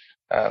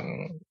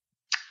 um,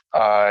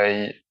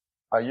 I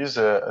I use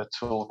a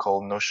tool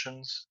called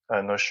Notion.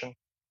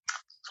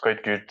 It's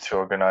quite good to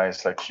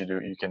organize, like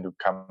you can do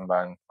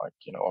Kanban, like,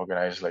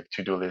 organize like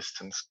to-do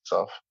lists and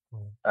stuff.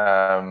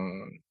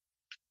 Um,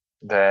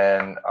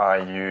 then I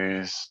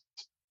use,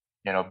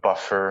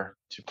 Buffer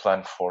to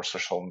plan for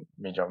social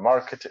media,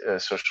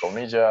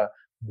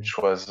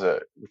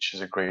 which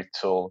is a great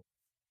tool,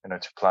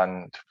 to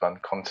plan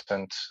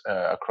content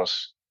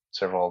across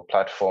several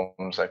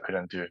platforms. I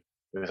couldn't do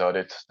without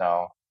it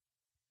now.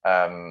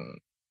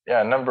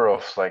 Yeah, a number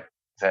of like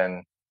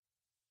then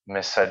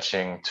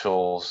messaging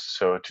tools,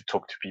 so to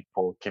talk to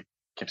people, keep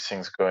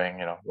things going.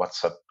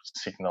 WhatsApp,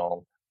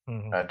 Signal,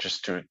 Mm-hmm.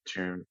 just to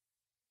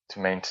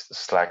maintain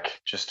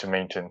Slack, just to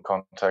maintain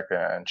contact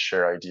and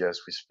share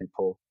ideas with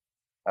people.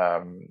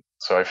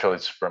 So I feel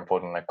it's super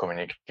important, like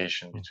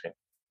communication between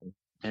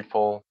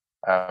people.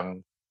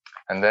 And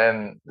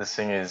then the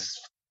thing is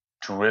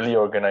to really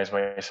organize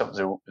myself.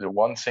 The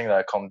one thing that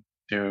I can't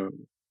do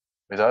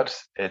without,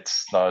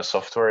 it's not a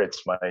software,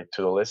 it's my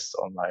to-do list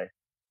on my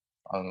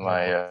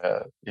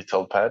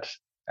little pad.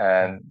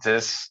 And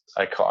this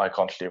I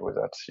can't live with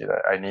that.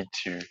 I need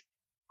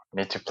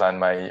to plan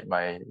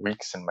my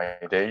weeks and my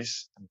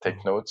days and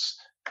take notes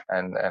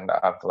and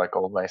have like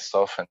all my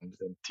stuff and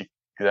tick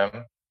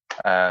them.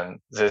 And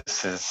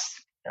this is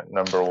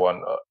number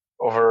one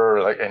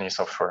over like any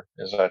software,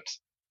 is that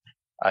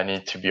I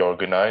need to be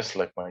organized,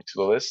 like my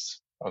to-do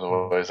list.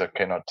 Otherwise, I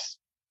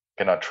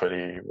cannot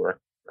really work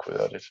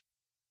without it.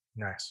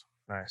 Nice,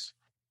 nice.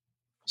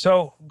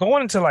 So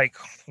going into like,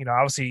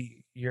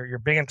 obviously you're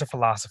big into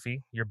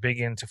philosophy, you're big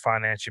into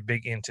finance, you're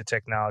big into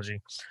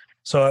technology.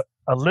 So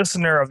a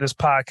listener of this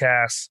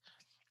podcast,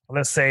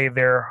 let's say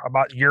they're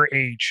about your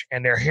age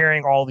and they're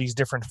hearing all these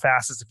different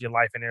facets of your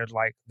life, and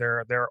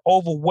they're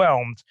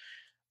overwhelmed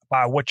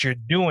by what you're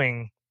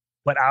doing,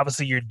 but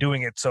obviously you're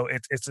doing it, so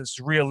it's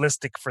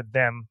realistic for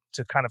them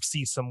to kind of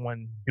see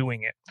someone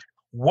doing it.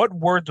 What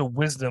words of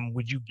wisdom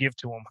would you give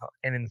to them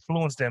and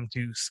influence them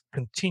to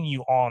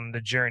continue on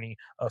the journey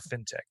of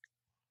fintech?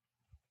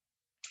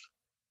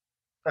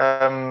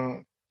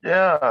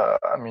 Yeah,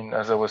 I mean,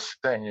 as I was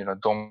saying,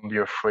 don't be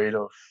afraid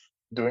of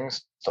doing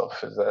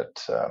stuff. Is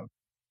that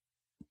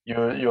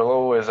you'll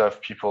always have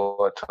people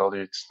that tell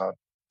you it's not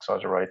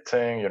the right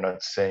thing. You're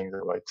not saying the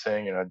right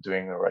thing. You're not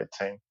doing the right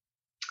thing.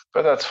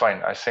 But that's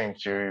fine. I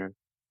think you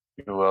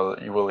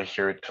will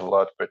hear it a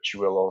lot, but you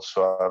will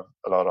also have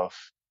a lot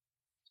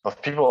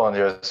of people on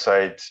the other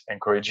side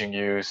encouraging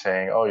you,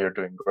 saying, "Oh, you're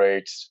doing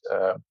great."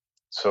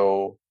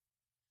 So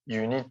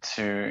you need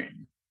to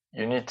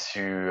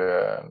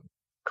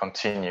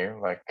continue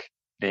like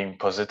being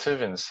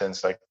positive, in the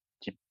sense like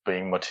keep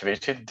being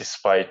motivated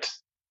despite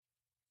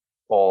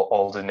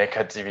all the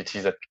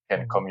negativity that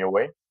can come your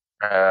way.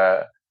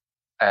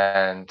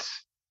 And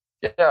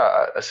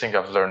yeah, I think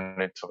I've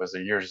learned it over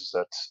the years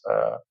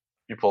that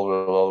people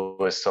will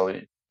always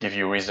give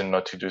you reason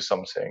not to do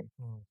something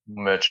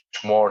much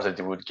more than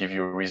they would give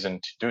you a reason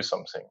to do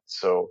something.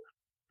 So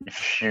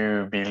if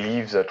you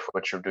believe that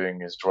what you're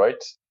doing is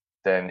right,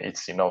 then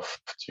it's enough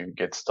to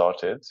get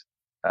started.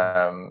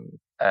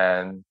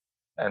 And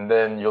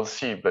then you'll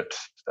see. But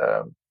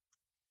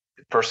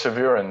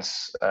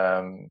perseverance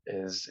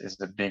is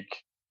the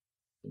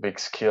big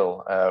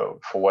skill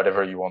for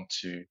whatever you want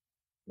to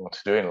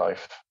do in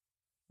life.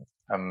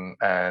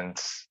 And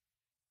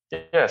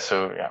yeah,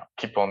 so yeah,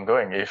 keep on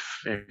going.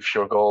 If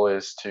your goal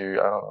is to,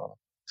 I don't know,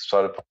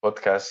 start a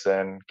podcast,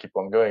 then keep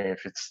on going.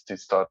 If it's to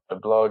start a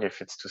blog,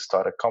 if it's to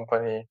start a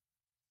company,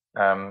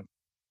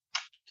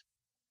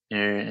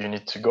 you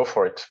need to go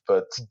for it.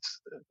 But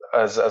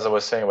as I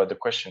was saying about the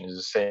question, is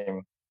the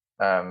same.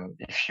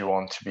 If you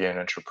want to be an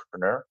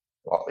entrepreneur,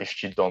 well,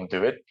 if you don't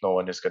do it, no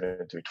one is going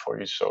to do it for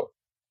you. So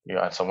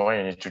at some point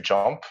you need to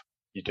jump.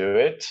 You do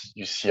it.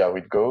 You see how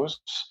it goes.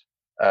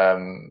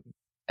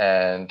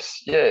 And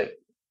yeah,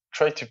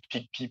 try to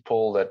pick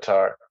people that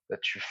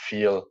you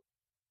feel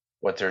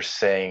what they're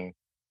saying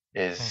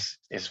is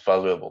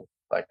valuable,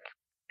 like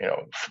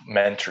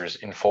mentors,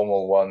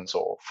 informal ones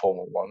or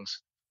formal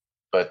ones,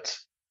 but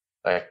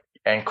like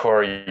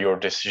anchor your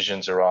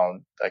decisions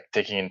around like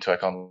taking into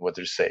account what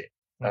they say.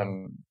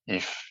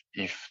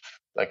 If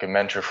like a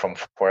mentor from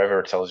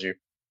forever tells you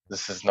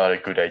this is not a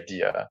good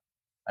idea,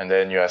 and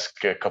then you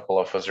ask a couple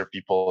of other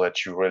people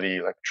that you really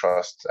like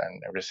trust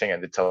and everything,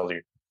 and they tell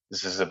you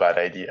this is a bad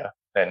idea,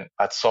 then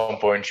at some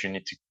point you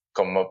need to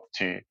come up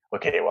to,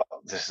 okay,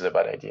 well, this is a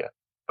bad idea.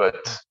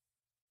 But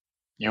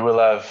you will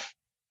have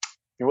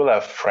you will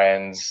have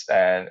friends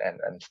and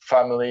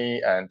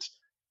family, and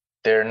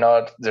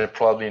they're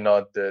probably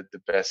not the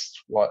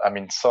best one. I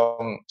mean,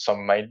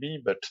 some might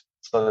be, but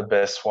it's not the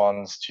best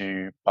ones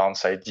to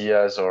bounce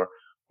ideas or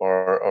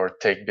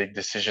take big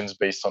decisions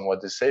based on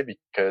what they say,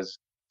 because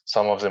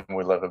some of them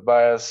will have a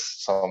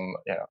bias.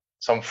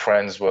 Some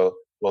friends will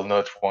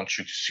not want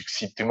you to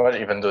succeed too much,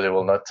 even though they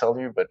will not tell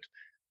you. But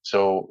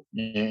so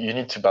you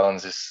need to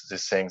balance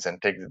these things and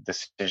take the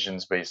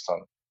decisions based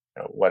on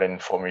what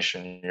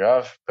information you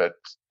have. But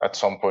at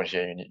some point,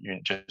 yeah, you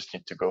just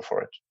need to go for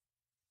it.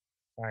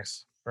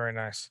 Nice. Very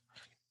nice.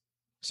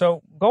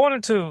 So going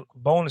into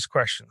bonus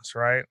questions,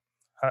 right?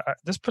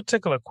 This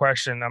particular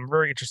question, I'm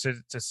very interested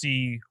to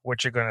see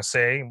what you're going to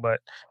say,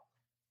 but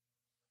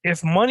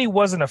if money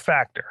wasn't a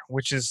factor,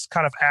 which is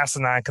kind of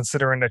asinine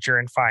considering that you're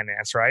in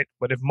finance, right?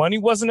 But if money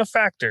wasn't a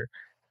factor,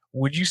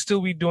 would you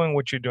still be doing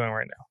what you're doing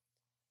right now?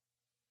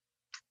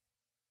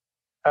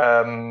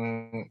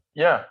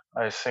 Yeah,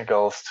 I think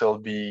I'll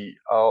spend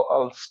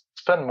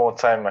more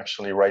time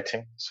actually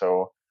writing.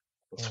 So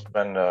I'll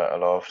spend a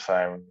lot of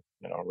time,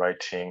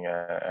 writing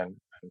and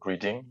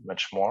reading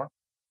much more.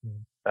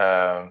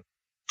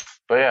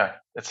 But yeah,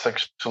 it's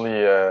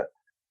actually, I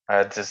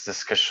had this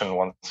discussion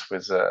once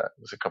with a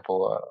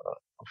couple of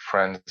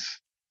friends,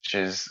 which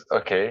is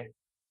okay.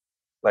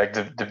 Like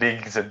the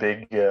big,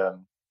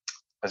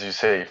 as you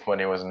say, if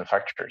money wasn't a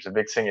factor, the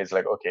big thing is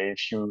like, okay,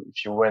 if you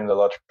win the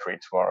lottery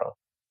tomorrow,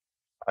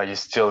 are you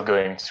still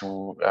doing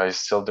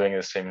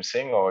the same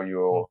thing, or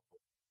you're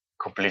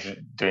completely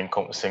doing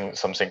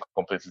something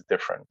completely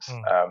different?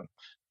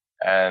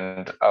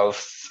 And I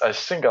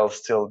think I'll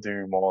still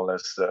do more or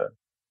less the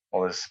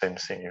same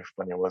thing if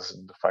money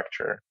wasn't the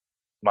factor,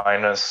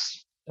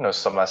 minus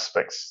some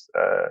aspects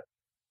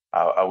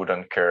I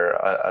wouldn't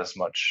care as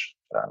much.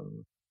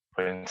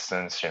 For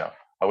instance,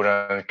 I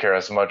wouldn't care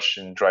as much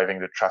in driving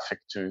the traffic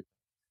to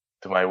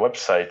my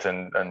website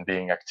and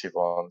being active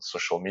on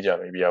social media.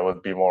 Maybe I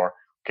would be more,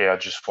 okay, I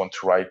just want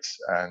to write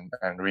and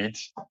read,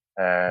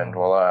 and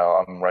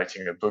while I'm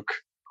writing a book,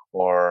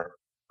 or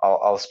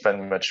I'll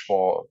spend much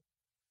more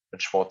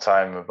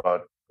time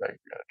about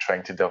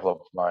trying to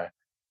develop my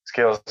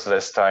skills,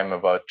 less time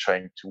about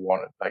trying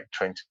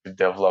to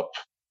develop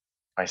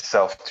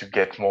myself to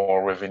get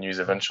more revenues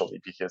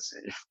eventually. Because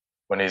if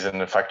money isn't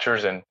a factor,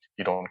 then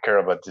you don't care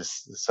about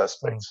this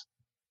aspect.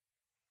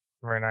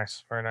 Very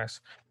nice, very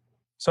nice.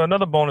 So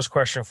another bonus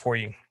question for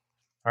you,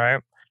 all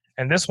right?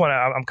 And this one,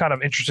 I'm kind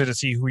of interested to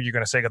see who you're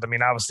going to say. Because I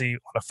mean, obviously,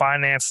 on the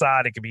finance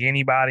side, it could be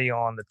anybody.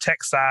 On the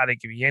tech side, it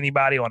could be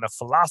anybody. On the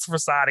philosopher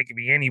side, it could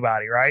be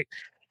anybody, right?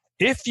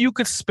 If you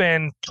could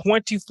spend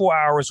 24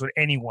 hours with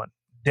anyone,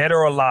 dead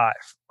or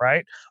alive,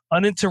 right,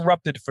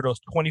 uninterrupted for those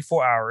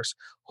 24 hours,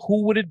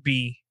 who would it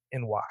be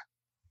and why?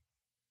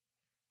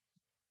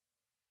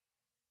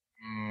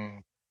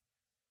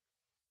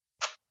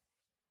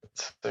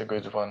 It's a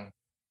good one.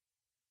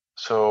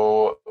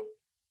 So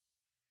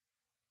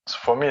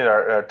for me,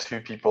 there are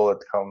two people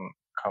that come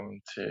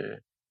to.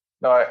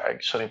 No,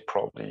 actually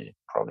probably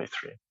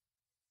three.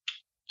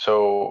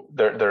 So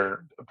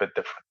they're a bit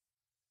different.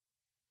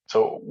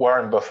 So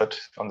Warren Buffett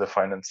on the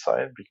finance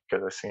side,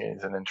 because I think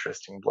he's an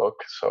interesting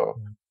bloke. So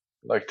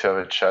I'd like to have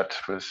a chat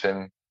with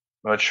him.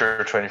 I'm not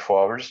sure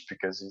 24 hours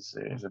because he's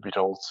a bit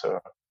old. So I'm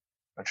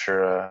not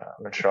sure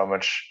how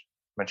much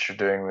you're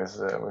doing with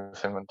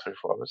him in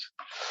 24 hours.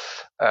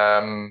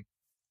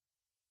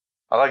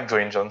 I like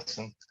Dwayne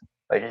Johnson.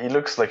 Like, he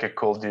looks like a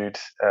cool dude.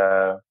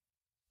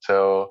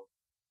 So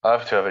I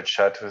have to have a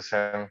chat with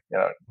him.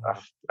 I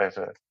have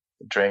a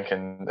drink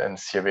and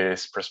see a bit of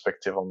his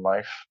perspective on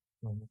life.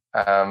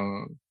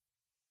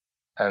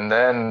 And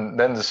then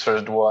the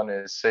third one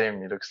is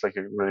same. He looks like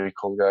a really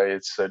cool guy.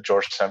 It's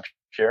George St.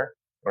 Pierre.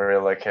 I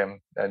really like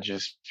him at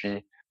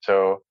GSP.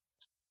 So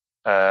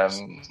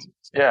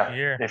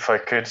if I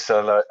could,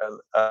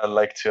 I'd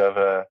like to have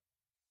a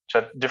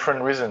chat.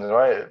 Different reasons,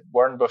 right?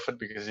 Warren Buffett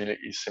because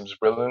he seems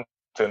brilliant,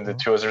 and the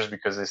two others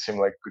because they seem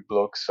like good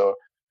blokes. So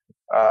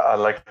I'd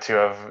like to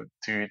have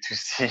to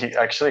see.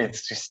 Actually,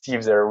 it's to see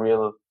if they're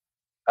real.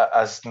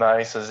 As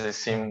nice as they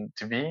seem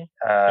to be,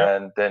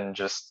 and then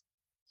just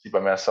see by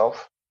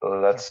myself.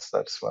 So that's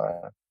my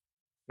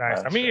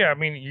nice. I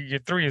mean, your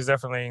three is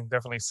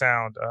definitely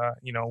sound.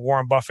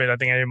 Warren Buffett. I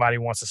think everybody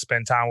wants to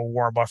spend time with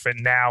Warren Buffett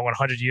now,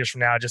 100 years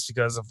from now, just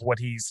because of what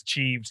he's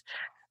achieved.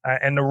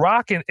 And The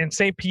Rock and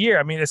St. Pierre.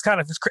 I mean, it's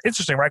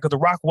interesting, right? Because The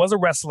Rock was a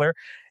wrestler,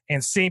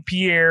 and St.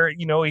 Pierre,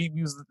 he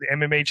was the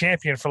MMA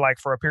champion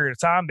for a period of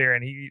time there.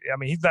 And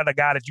he's not a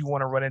guy that you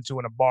want to run into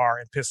in a bar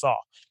and piss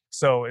off.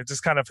 So it's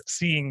just kind of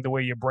seeing the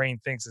way your brain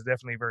thinks is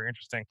definitely very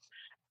interesting.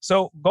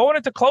 So going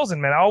into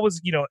closing, man, I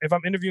always, if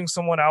I'm interviewing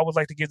someone, I always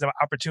like to give them an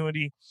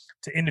opportunity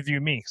to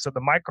interview me. So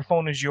the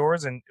microphone is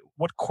yours. And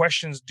what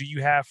questions do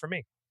you have for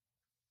me?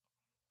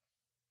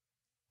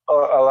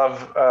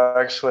 I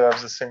actually have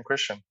the same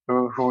question.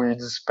 Who would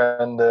you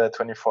spend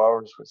 24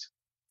 hours with?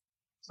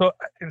 So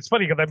it's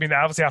funny because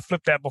obviously I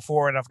flipped that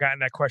before and I've gotten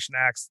that question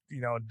asked,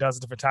 a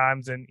dozen different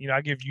times. And, I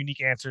give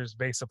unique answers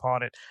based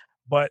upon it.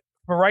 But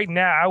for right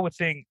now, I would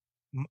think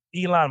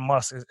Elon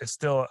Musk is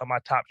still my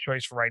top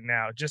choice for right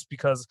now, just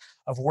because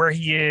of where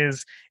he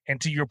is. And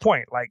to your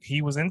point, like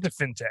he was into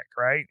fintech,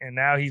 right? And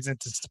now he's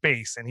into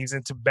space and he's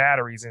into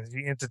batteries and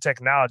he's into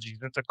technology,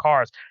 he's into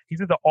cars,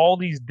 he's into all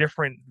these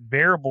different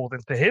variables.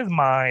 And to his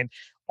mind,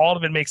 all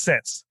of it makes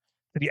sense.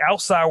 To the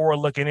outside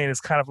world looking in,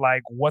 it's kind of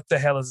like, what the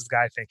hell is this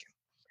guy thinking?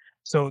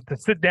 So to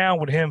sit down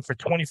with him for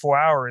 24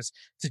 hours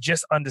to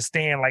just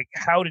understand, like,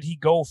 how did he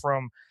go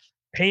from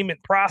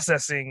payment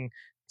processing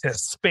to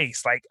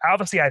space? Like,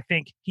 obviously, I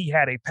think he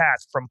had a path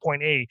from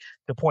point A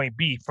to point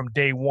B from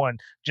day one,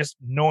 just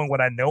knowing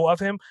what I know of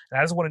him. And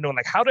I just want to know,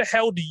 like, how the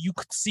hell do you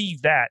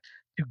conceive that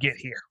to get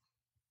here?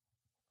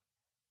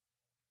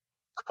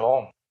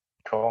 Cool.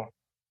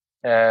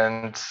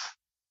 And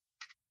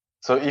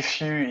so if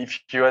you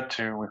had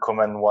to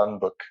recommend one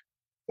book,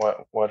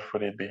 what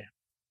would it be?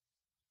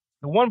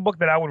 The one book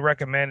that I would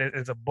recommend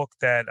is a book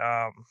that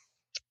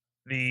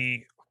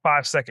the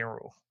 5-second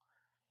rule.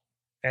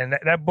 And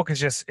that book is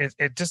just,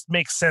 it just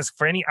makes sense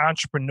for any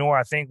entrepreneur.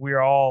 I think we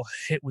are all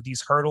hit with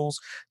these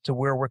hurdles to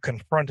where we're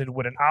confronted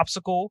with an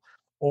obstacle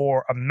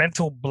or a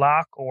mental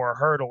block or a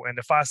hurdle. And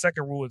the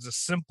 5-second rule is a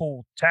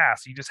simple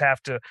task. You just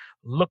have to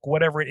look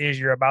whatever it is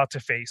you're about to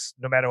face,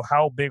 no matter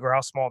how big or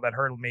how small that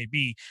hurdle may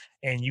be,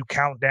 and you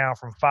count down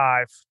from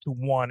 5 to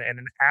 1. And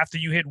then after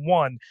you hit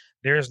 1,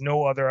 there's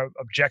no other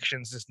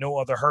objections, there's no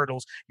other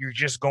hurdles. You're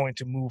just going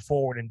to move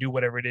forward and do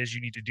whatever it is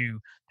you need to do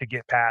to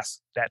get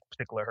past that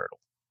particular hurdle.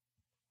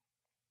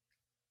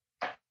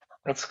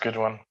 That's a good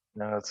one.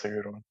 Yeah, that's a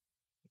good one.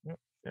 Yeah.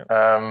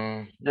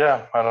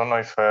 Yeah, I don't know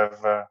if I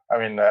have.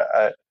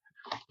 I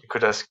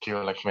could ask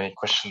you like many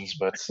questions,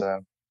 but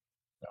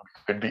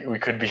we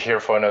could be here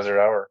for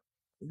another hour.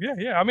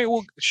 Yeah. I mean,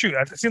 well, shoot.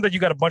 It seems like you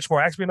got a bunch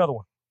more. Ask me another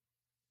one.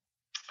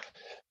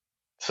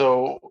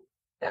 So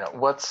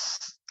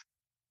let's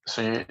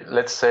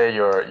say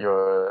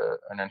you're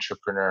an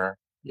entrepreneur.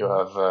 You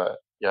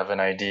have an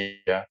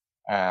idea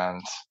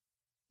and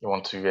you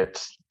want to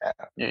get.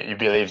 You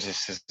believe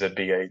this is a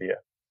big idea.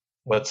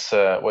 What's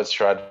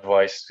your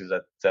advice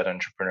to that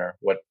entrepreneur?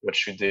 What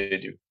should they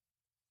do?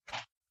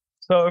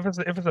 So if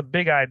it's a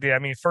big idea, I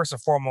mean, first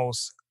and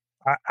foremost,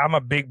 I'm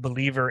a big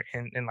believer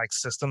in like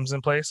systems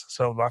in place.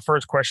 So my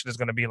first question is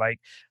going to be like,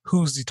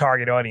 who's the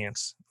target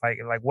audience?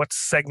 Like what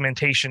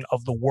segmentation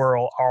of the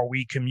world are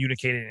we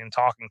communicating and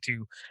talking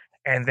to?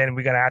 And then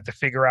we're going to have to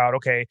figure out,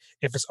 okay,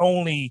 if it's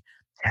only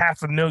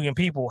 500,000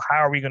 people, how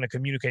are we going to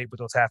communicate with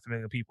those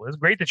 500,000 people? It's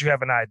great that you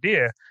have an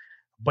idea,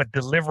 but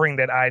delivering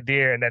that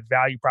idea and that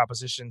value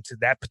proposition to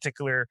that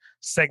particular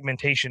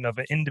segmentation of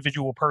an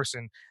individual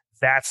person,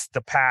 that's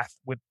the path.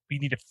 We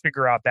need to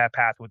figure out that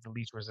path with the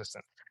least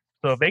resistance.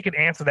 So if they can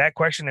answer that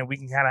question and we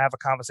can kind of have a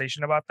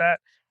conversation about that,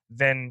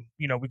 then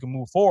we can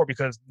move forward,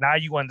 because now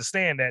you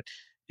understand that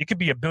it could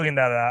be a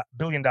 $1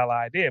 billion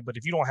idea, but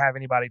if you don't have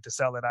anybody to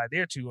sell that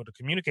idea to or to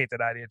communicate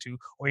that idea to,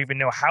 or even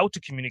know how to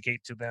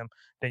communicate to them,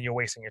 then you're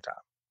wasting your time.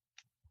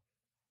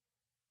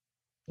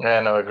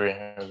 Yeah, no, I agree.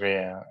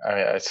 Yeah. I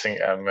mean, I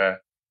think I'm,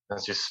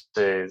 as you say,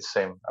 the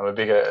same. I'm a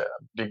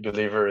big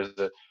believer is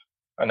that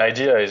an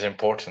idea is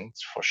important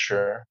for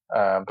sure,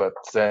 but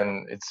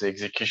then it's the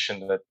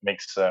execution that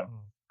makes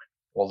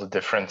all the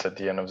difference at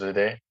the end of the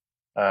day.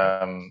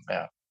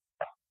 Yeah,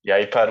 the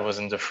iPad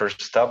wasn't the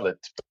first tablet,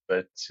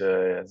 but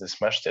they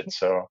smashed it.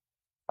 So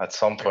at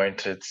some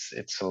point,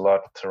 it's a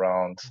lot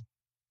around.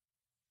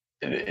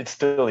 It's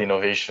still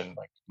innovation,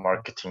 like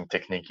marketing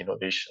technique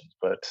innovation,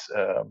 but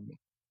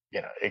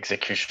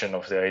execution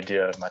of the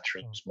idea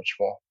matters much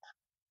more.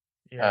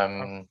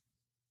 Yeah.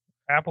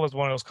 Apple is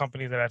one of those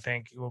companies that I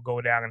think will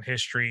go down in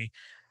history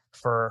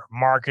for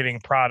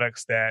marketing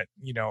products that,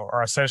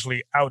 are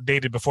essentially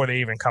outdated before they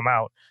even come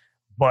out.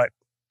 But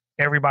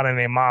everybody and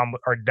their mom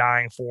are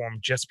dying for them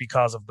just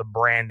because of the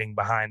branding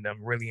behind them,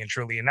 really and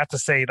truly. And not to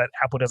say that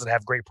Apple doesn't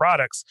have great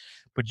products,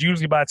 but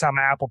usually by the time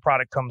an Apple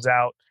product comes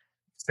out,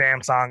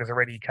 Samsung has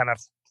already kind of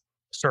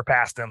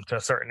surpassed them to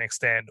a certain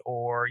extent,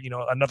 or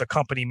another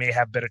company may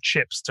have better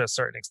chips to a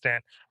certain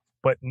extent,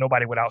 but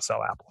nobody would outsell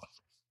Apple.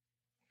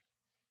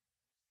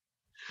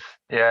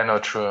 Yeah, no,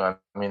 true. I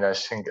mean, I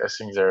think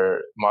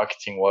they're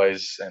marketing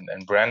wise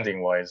and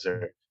branding wise,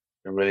 they're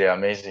really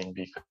amazing,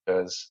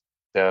 because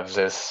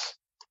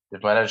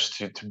they've managed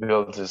to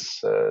build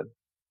this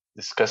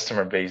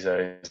customer base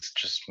that is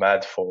just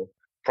mad for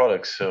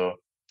products. So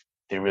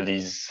they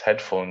release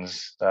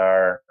headphones that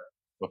are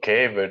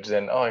okay, but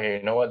then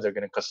you know what, they're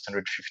gonna cost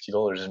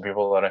 $150, and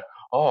people are like,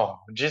 oh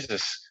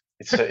Jesus,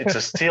 it's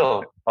a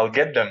steal. I'll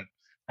get them.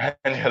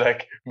 And you're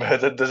like,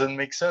 but that doesn't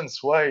make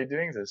sense. Why are you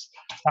doing this?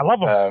 I love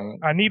them.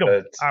 I need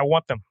them. I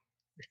want them.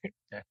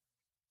 Yeah.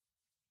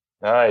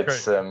 No,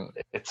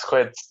 it's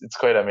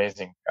quite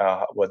amazing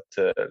what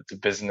the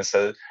business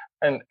has,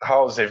 and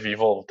how they've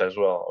evolved as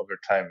well over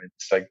time.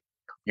 It's like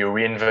you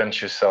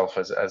reinvent yourself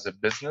as a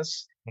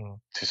business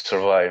to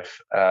survive,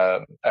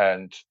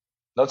 and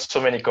not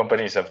so many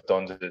companies have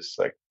done this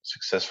like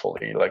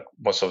successfully. Like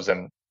most of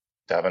them,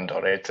 they haven't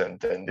done it, and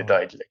then they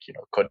died. Like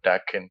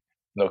Kodak and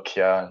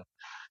Nokia,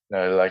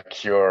 and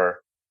like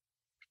your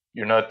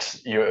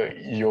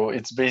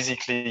it's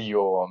basically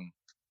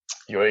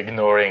you're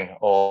ignoring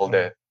all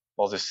the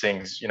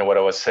things. What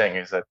I was saying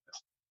is that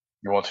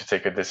you want to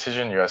take a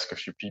decision, you ask a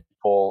few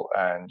people,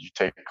 and you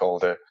take all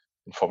the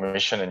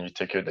information and you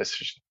take your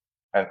decision.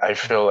 And I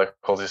feel like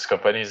all these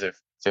companies,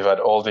 they've had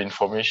all the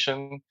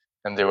information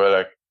and they were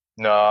like,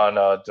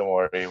 no, don't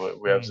worry,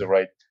 we have the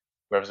right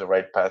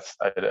path.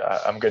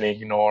 I'm going to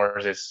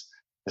ignore this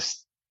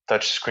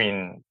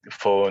touchscreen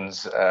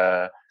phones.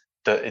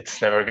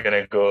 It's never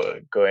going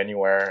to go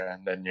anywhere.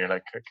 And then you're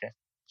like, okay.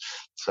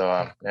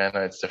 So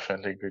it's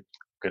definitely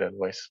good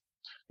advice.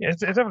 Yeah,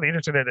 it's definitely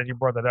interesting that you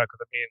brought that up, because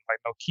I mean, like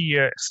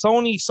Nokia,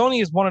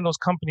 Sony is one of those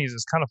companies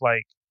that's kind of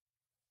like,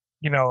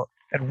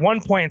 at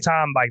one point in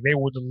time, like they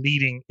were the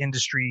leading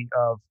industry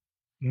of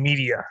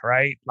media,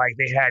 right? Like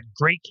they had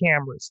great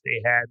cameras,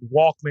 they had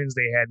Walkmans,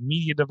 they had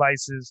media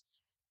devices,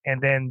 and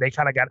then they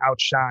kind of got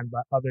outshined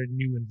by other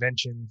new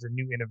inventions and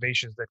new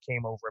innovations that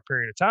came over a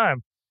period of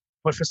time.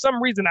 But for some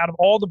reason, out of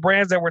all the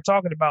brands that we're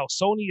talking about,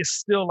 Sony is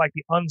still like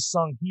the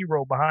unsung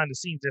hero behind the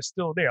scenes. They're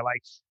still there.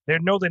 Like they're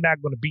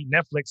not going to beat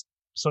Netflix,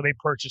 so they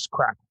purchased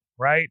Crackle,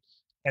 right?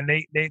 And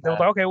they were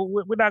like, okay,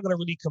 we're not going to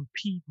really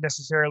compete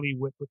necessarily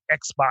with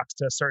Xbox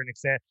to a certain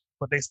extent,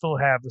 but they still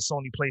have the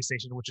Sony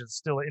PlayStation, which is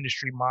still an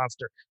industry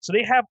monster. So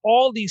they have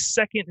all these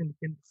second and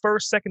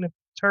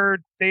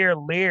third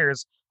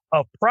layers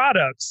of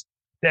products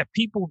that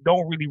people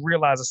don't really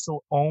realize are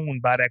still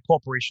owned by that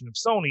corporation of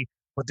Sony,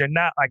 but they're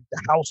not like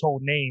the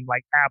household name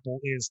like Apple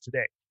is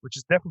today, which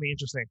is definitely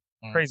interesting.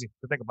 Crazy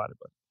to think about it,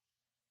 but.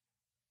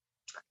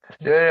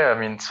 Yeah. I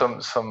mean,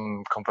 some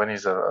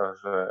companies have,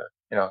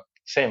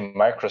 same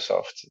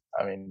Microsoft.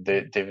 I mean,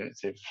 they've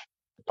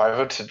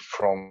pivoted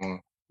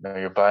from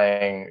you're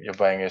buying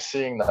a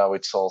thing, now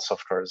it's all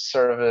software as a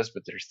service,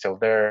 but they're still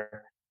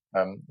there.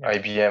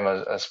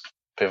 IBM has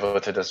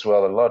pivoted as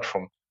well a lot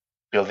from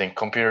building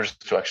computers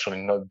to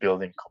actually not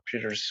building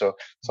computers. So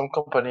some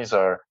companies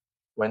are,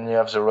 when you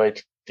have the right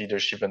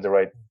leadership and the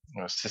right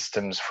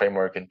systems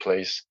framework in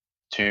place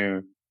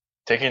to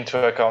take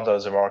into account how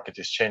the market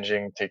is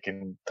changing,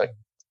 taking like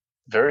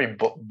very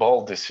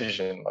bold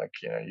decision, like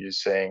you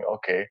saying,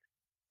 okay,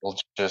 we'll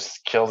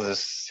just kill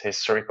this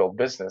historical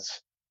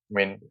business. I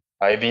mean,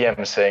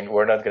 IBM saying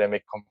we're not going to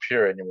make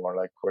computer anymore,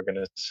 like we're going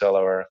to sell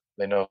our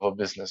Lenovo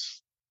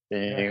business.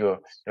 There you go.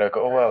 You're like,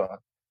 oh well,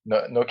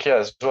 Nokia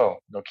as well.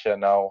 Nokia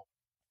now,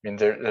 I mean,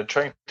 they're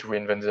trying to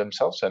reinvent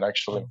themselves, and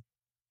actually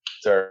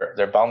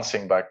they're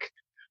bouncing back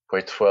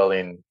quite well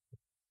in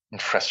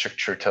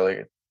infrastructure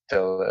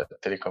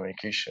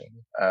telecommunication.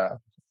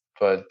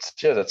 But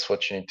yeah, that's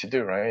what you need to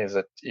do, right? Is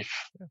that if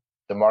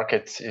the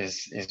market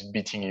is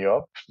beating you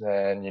up,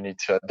 then you need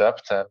to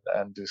adapt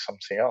and do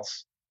something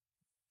else.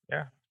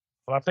 Yeah.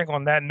 Well, I think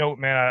on that note,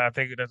 man, I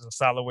think that's a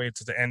solid way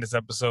to end this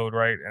episode,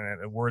 right?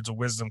 And words of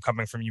wisdom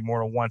coming from you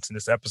more than once in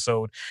this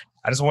episode.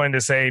 I just wanted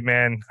to say,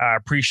 man, I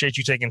appreciate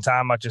you taking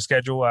time out your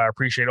schedule. I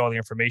appreciate all the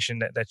information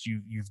that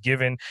you've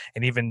given,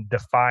 and even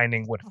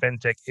defining what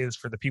FinTech is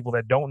for the people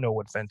that don't know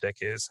what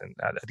FinTech is. And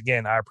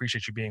again, I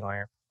appreciate you being on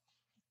here.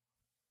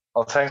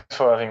 Well, thanks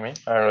for having me.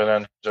 I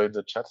really enjoyed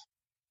the chat.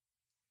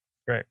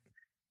 Great.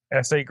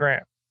 S.A.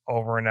 Grant,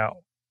 over and out.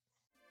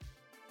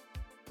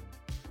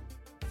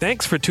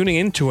 Thanks for tuning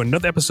in to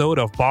another episode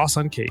of Boss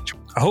Uncaged.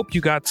 I hope you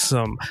got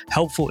some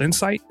helpful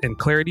insight and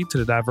clarity to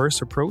the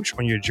diverse approach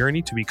on your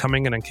journey to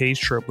becoming an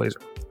uncaged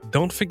trailblazer.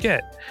 Don't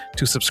forget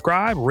to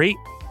subscribe, rate,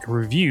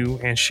 review,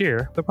 and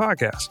share the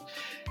podcast.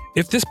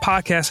 If this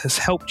podcast has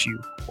helped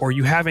you or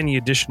you have any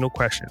additional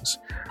questions,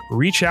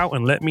 reach out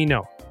and let me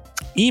know.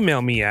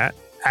 Email me at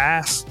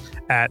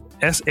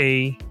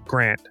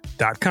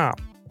ask@sagrant.com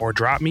or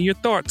drop me your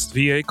thoughts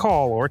via a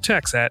call or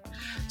text at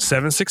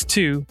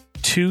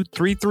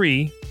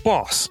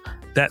 762-233-BOSS.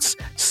 That's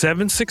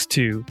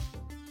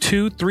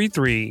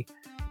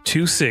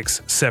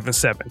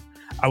 762-233-2677.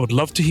 I would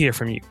love to hear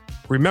from you.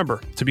 Remember,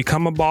 to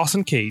become a boss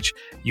uncaged,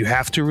 you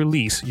have to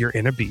release your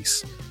inner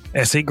beast.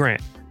 S.A.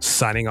 Grant,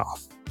 signing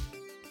off.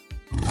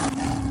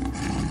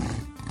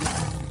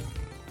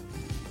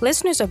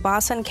 Listeners of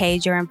Boss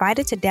Uncaged are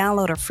invited to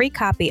download a free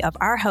copy of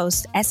our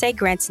host, S.A.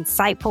 Grant's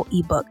insightful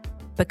ebook,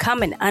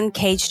 Become an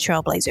Uncaged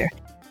Trailblazer.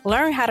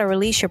 Learn how to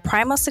release your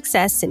primal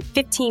success in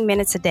 15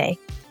 minutes a day.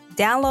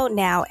 Download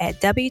now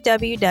at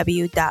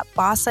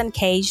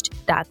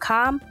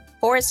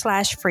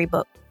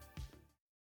www.bossuncaged.com/freebook.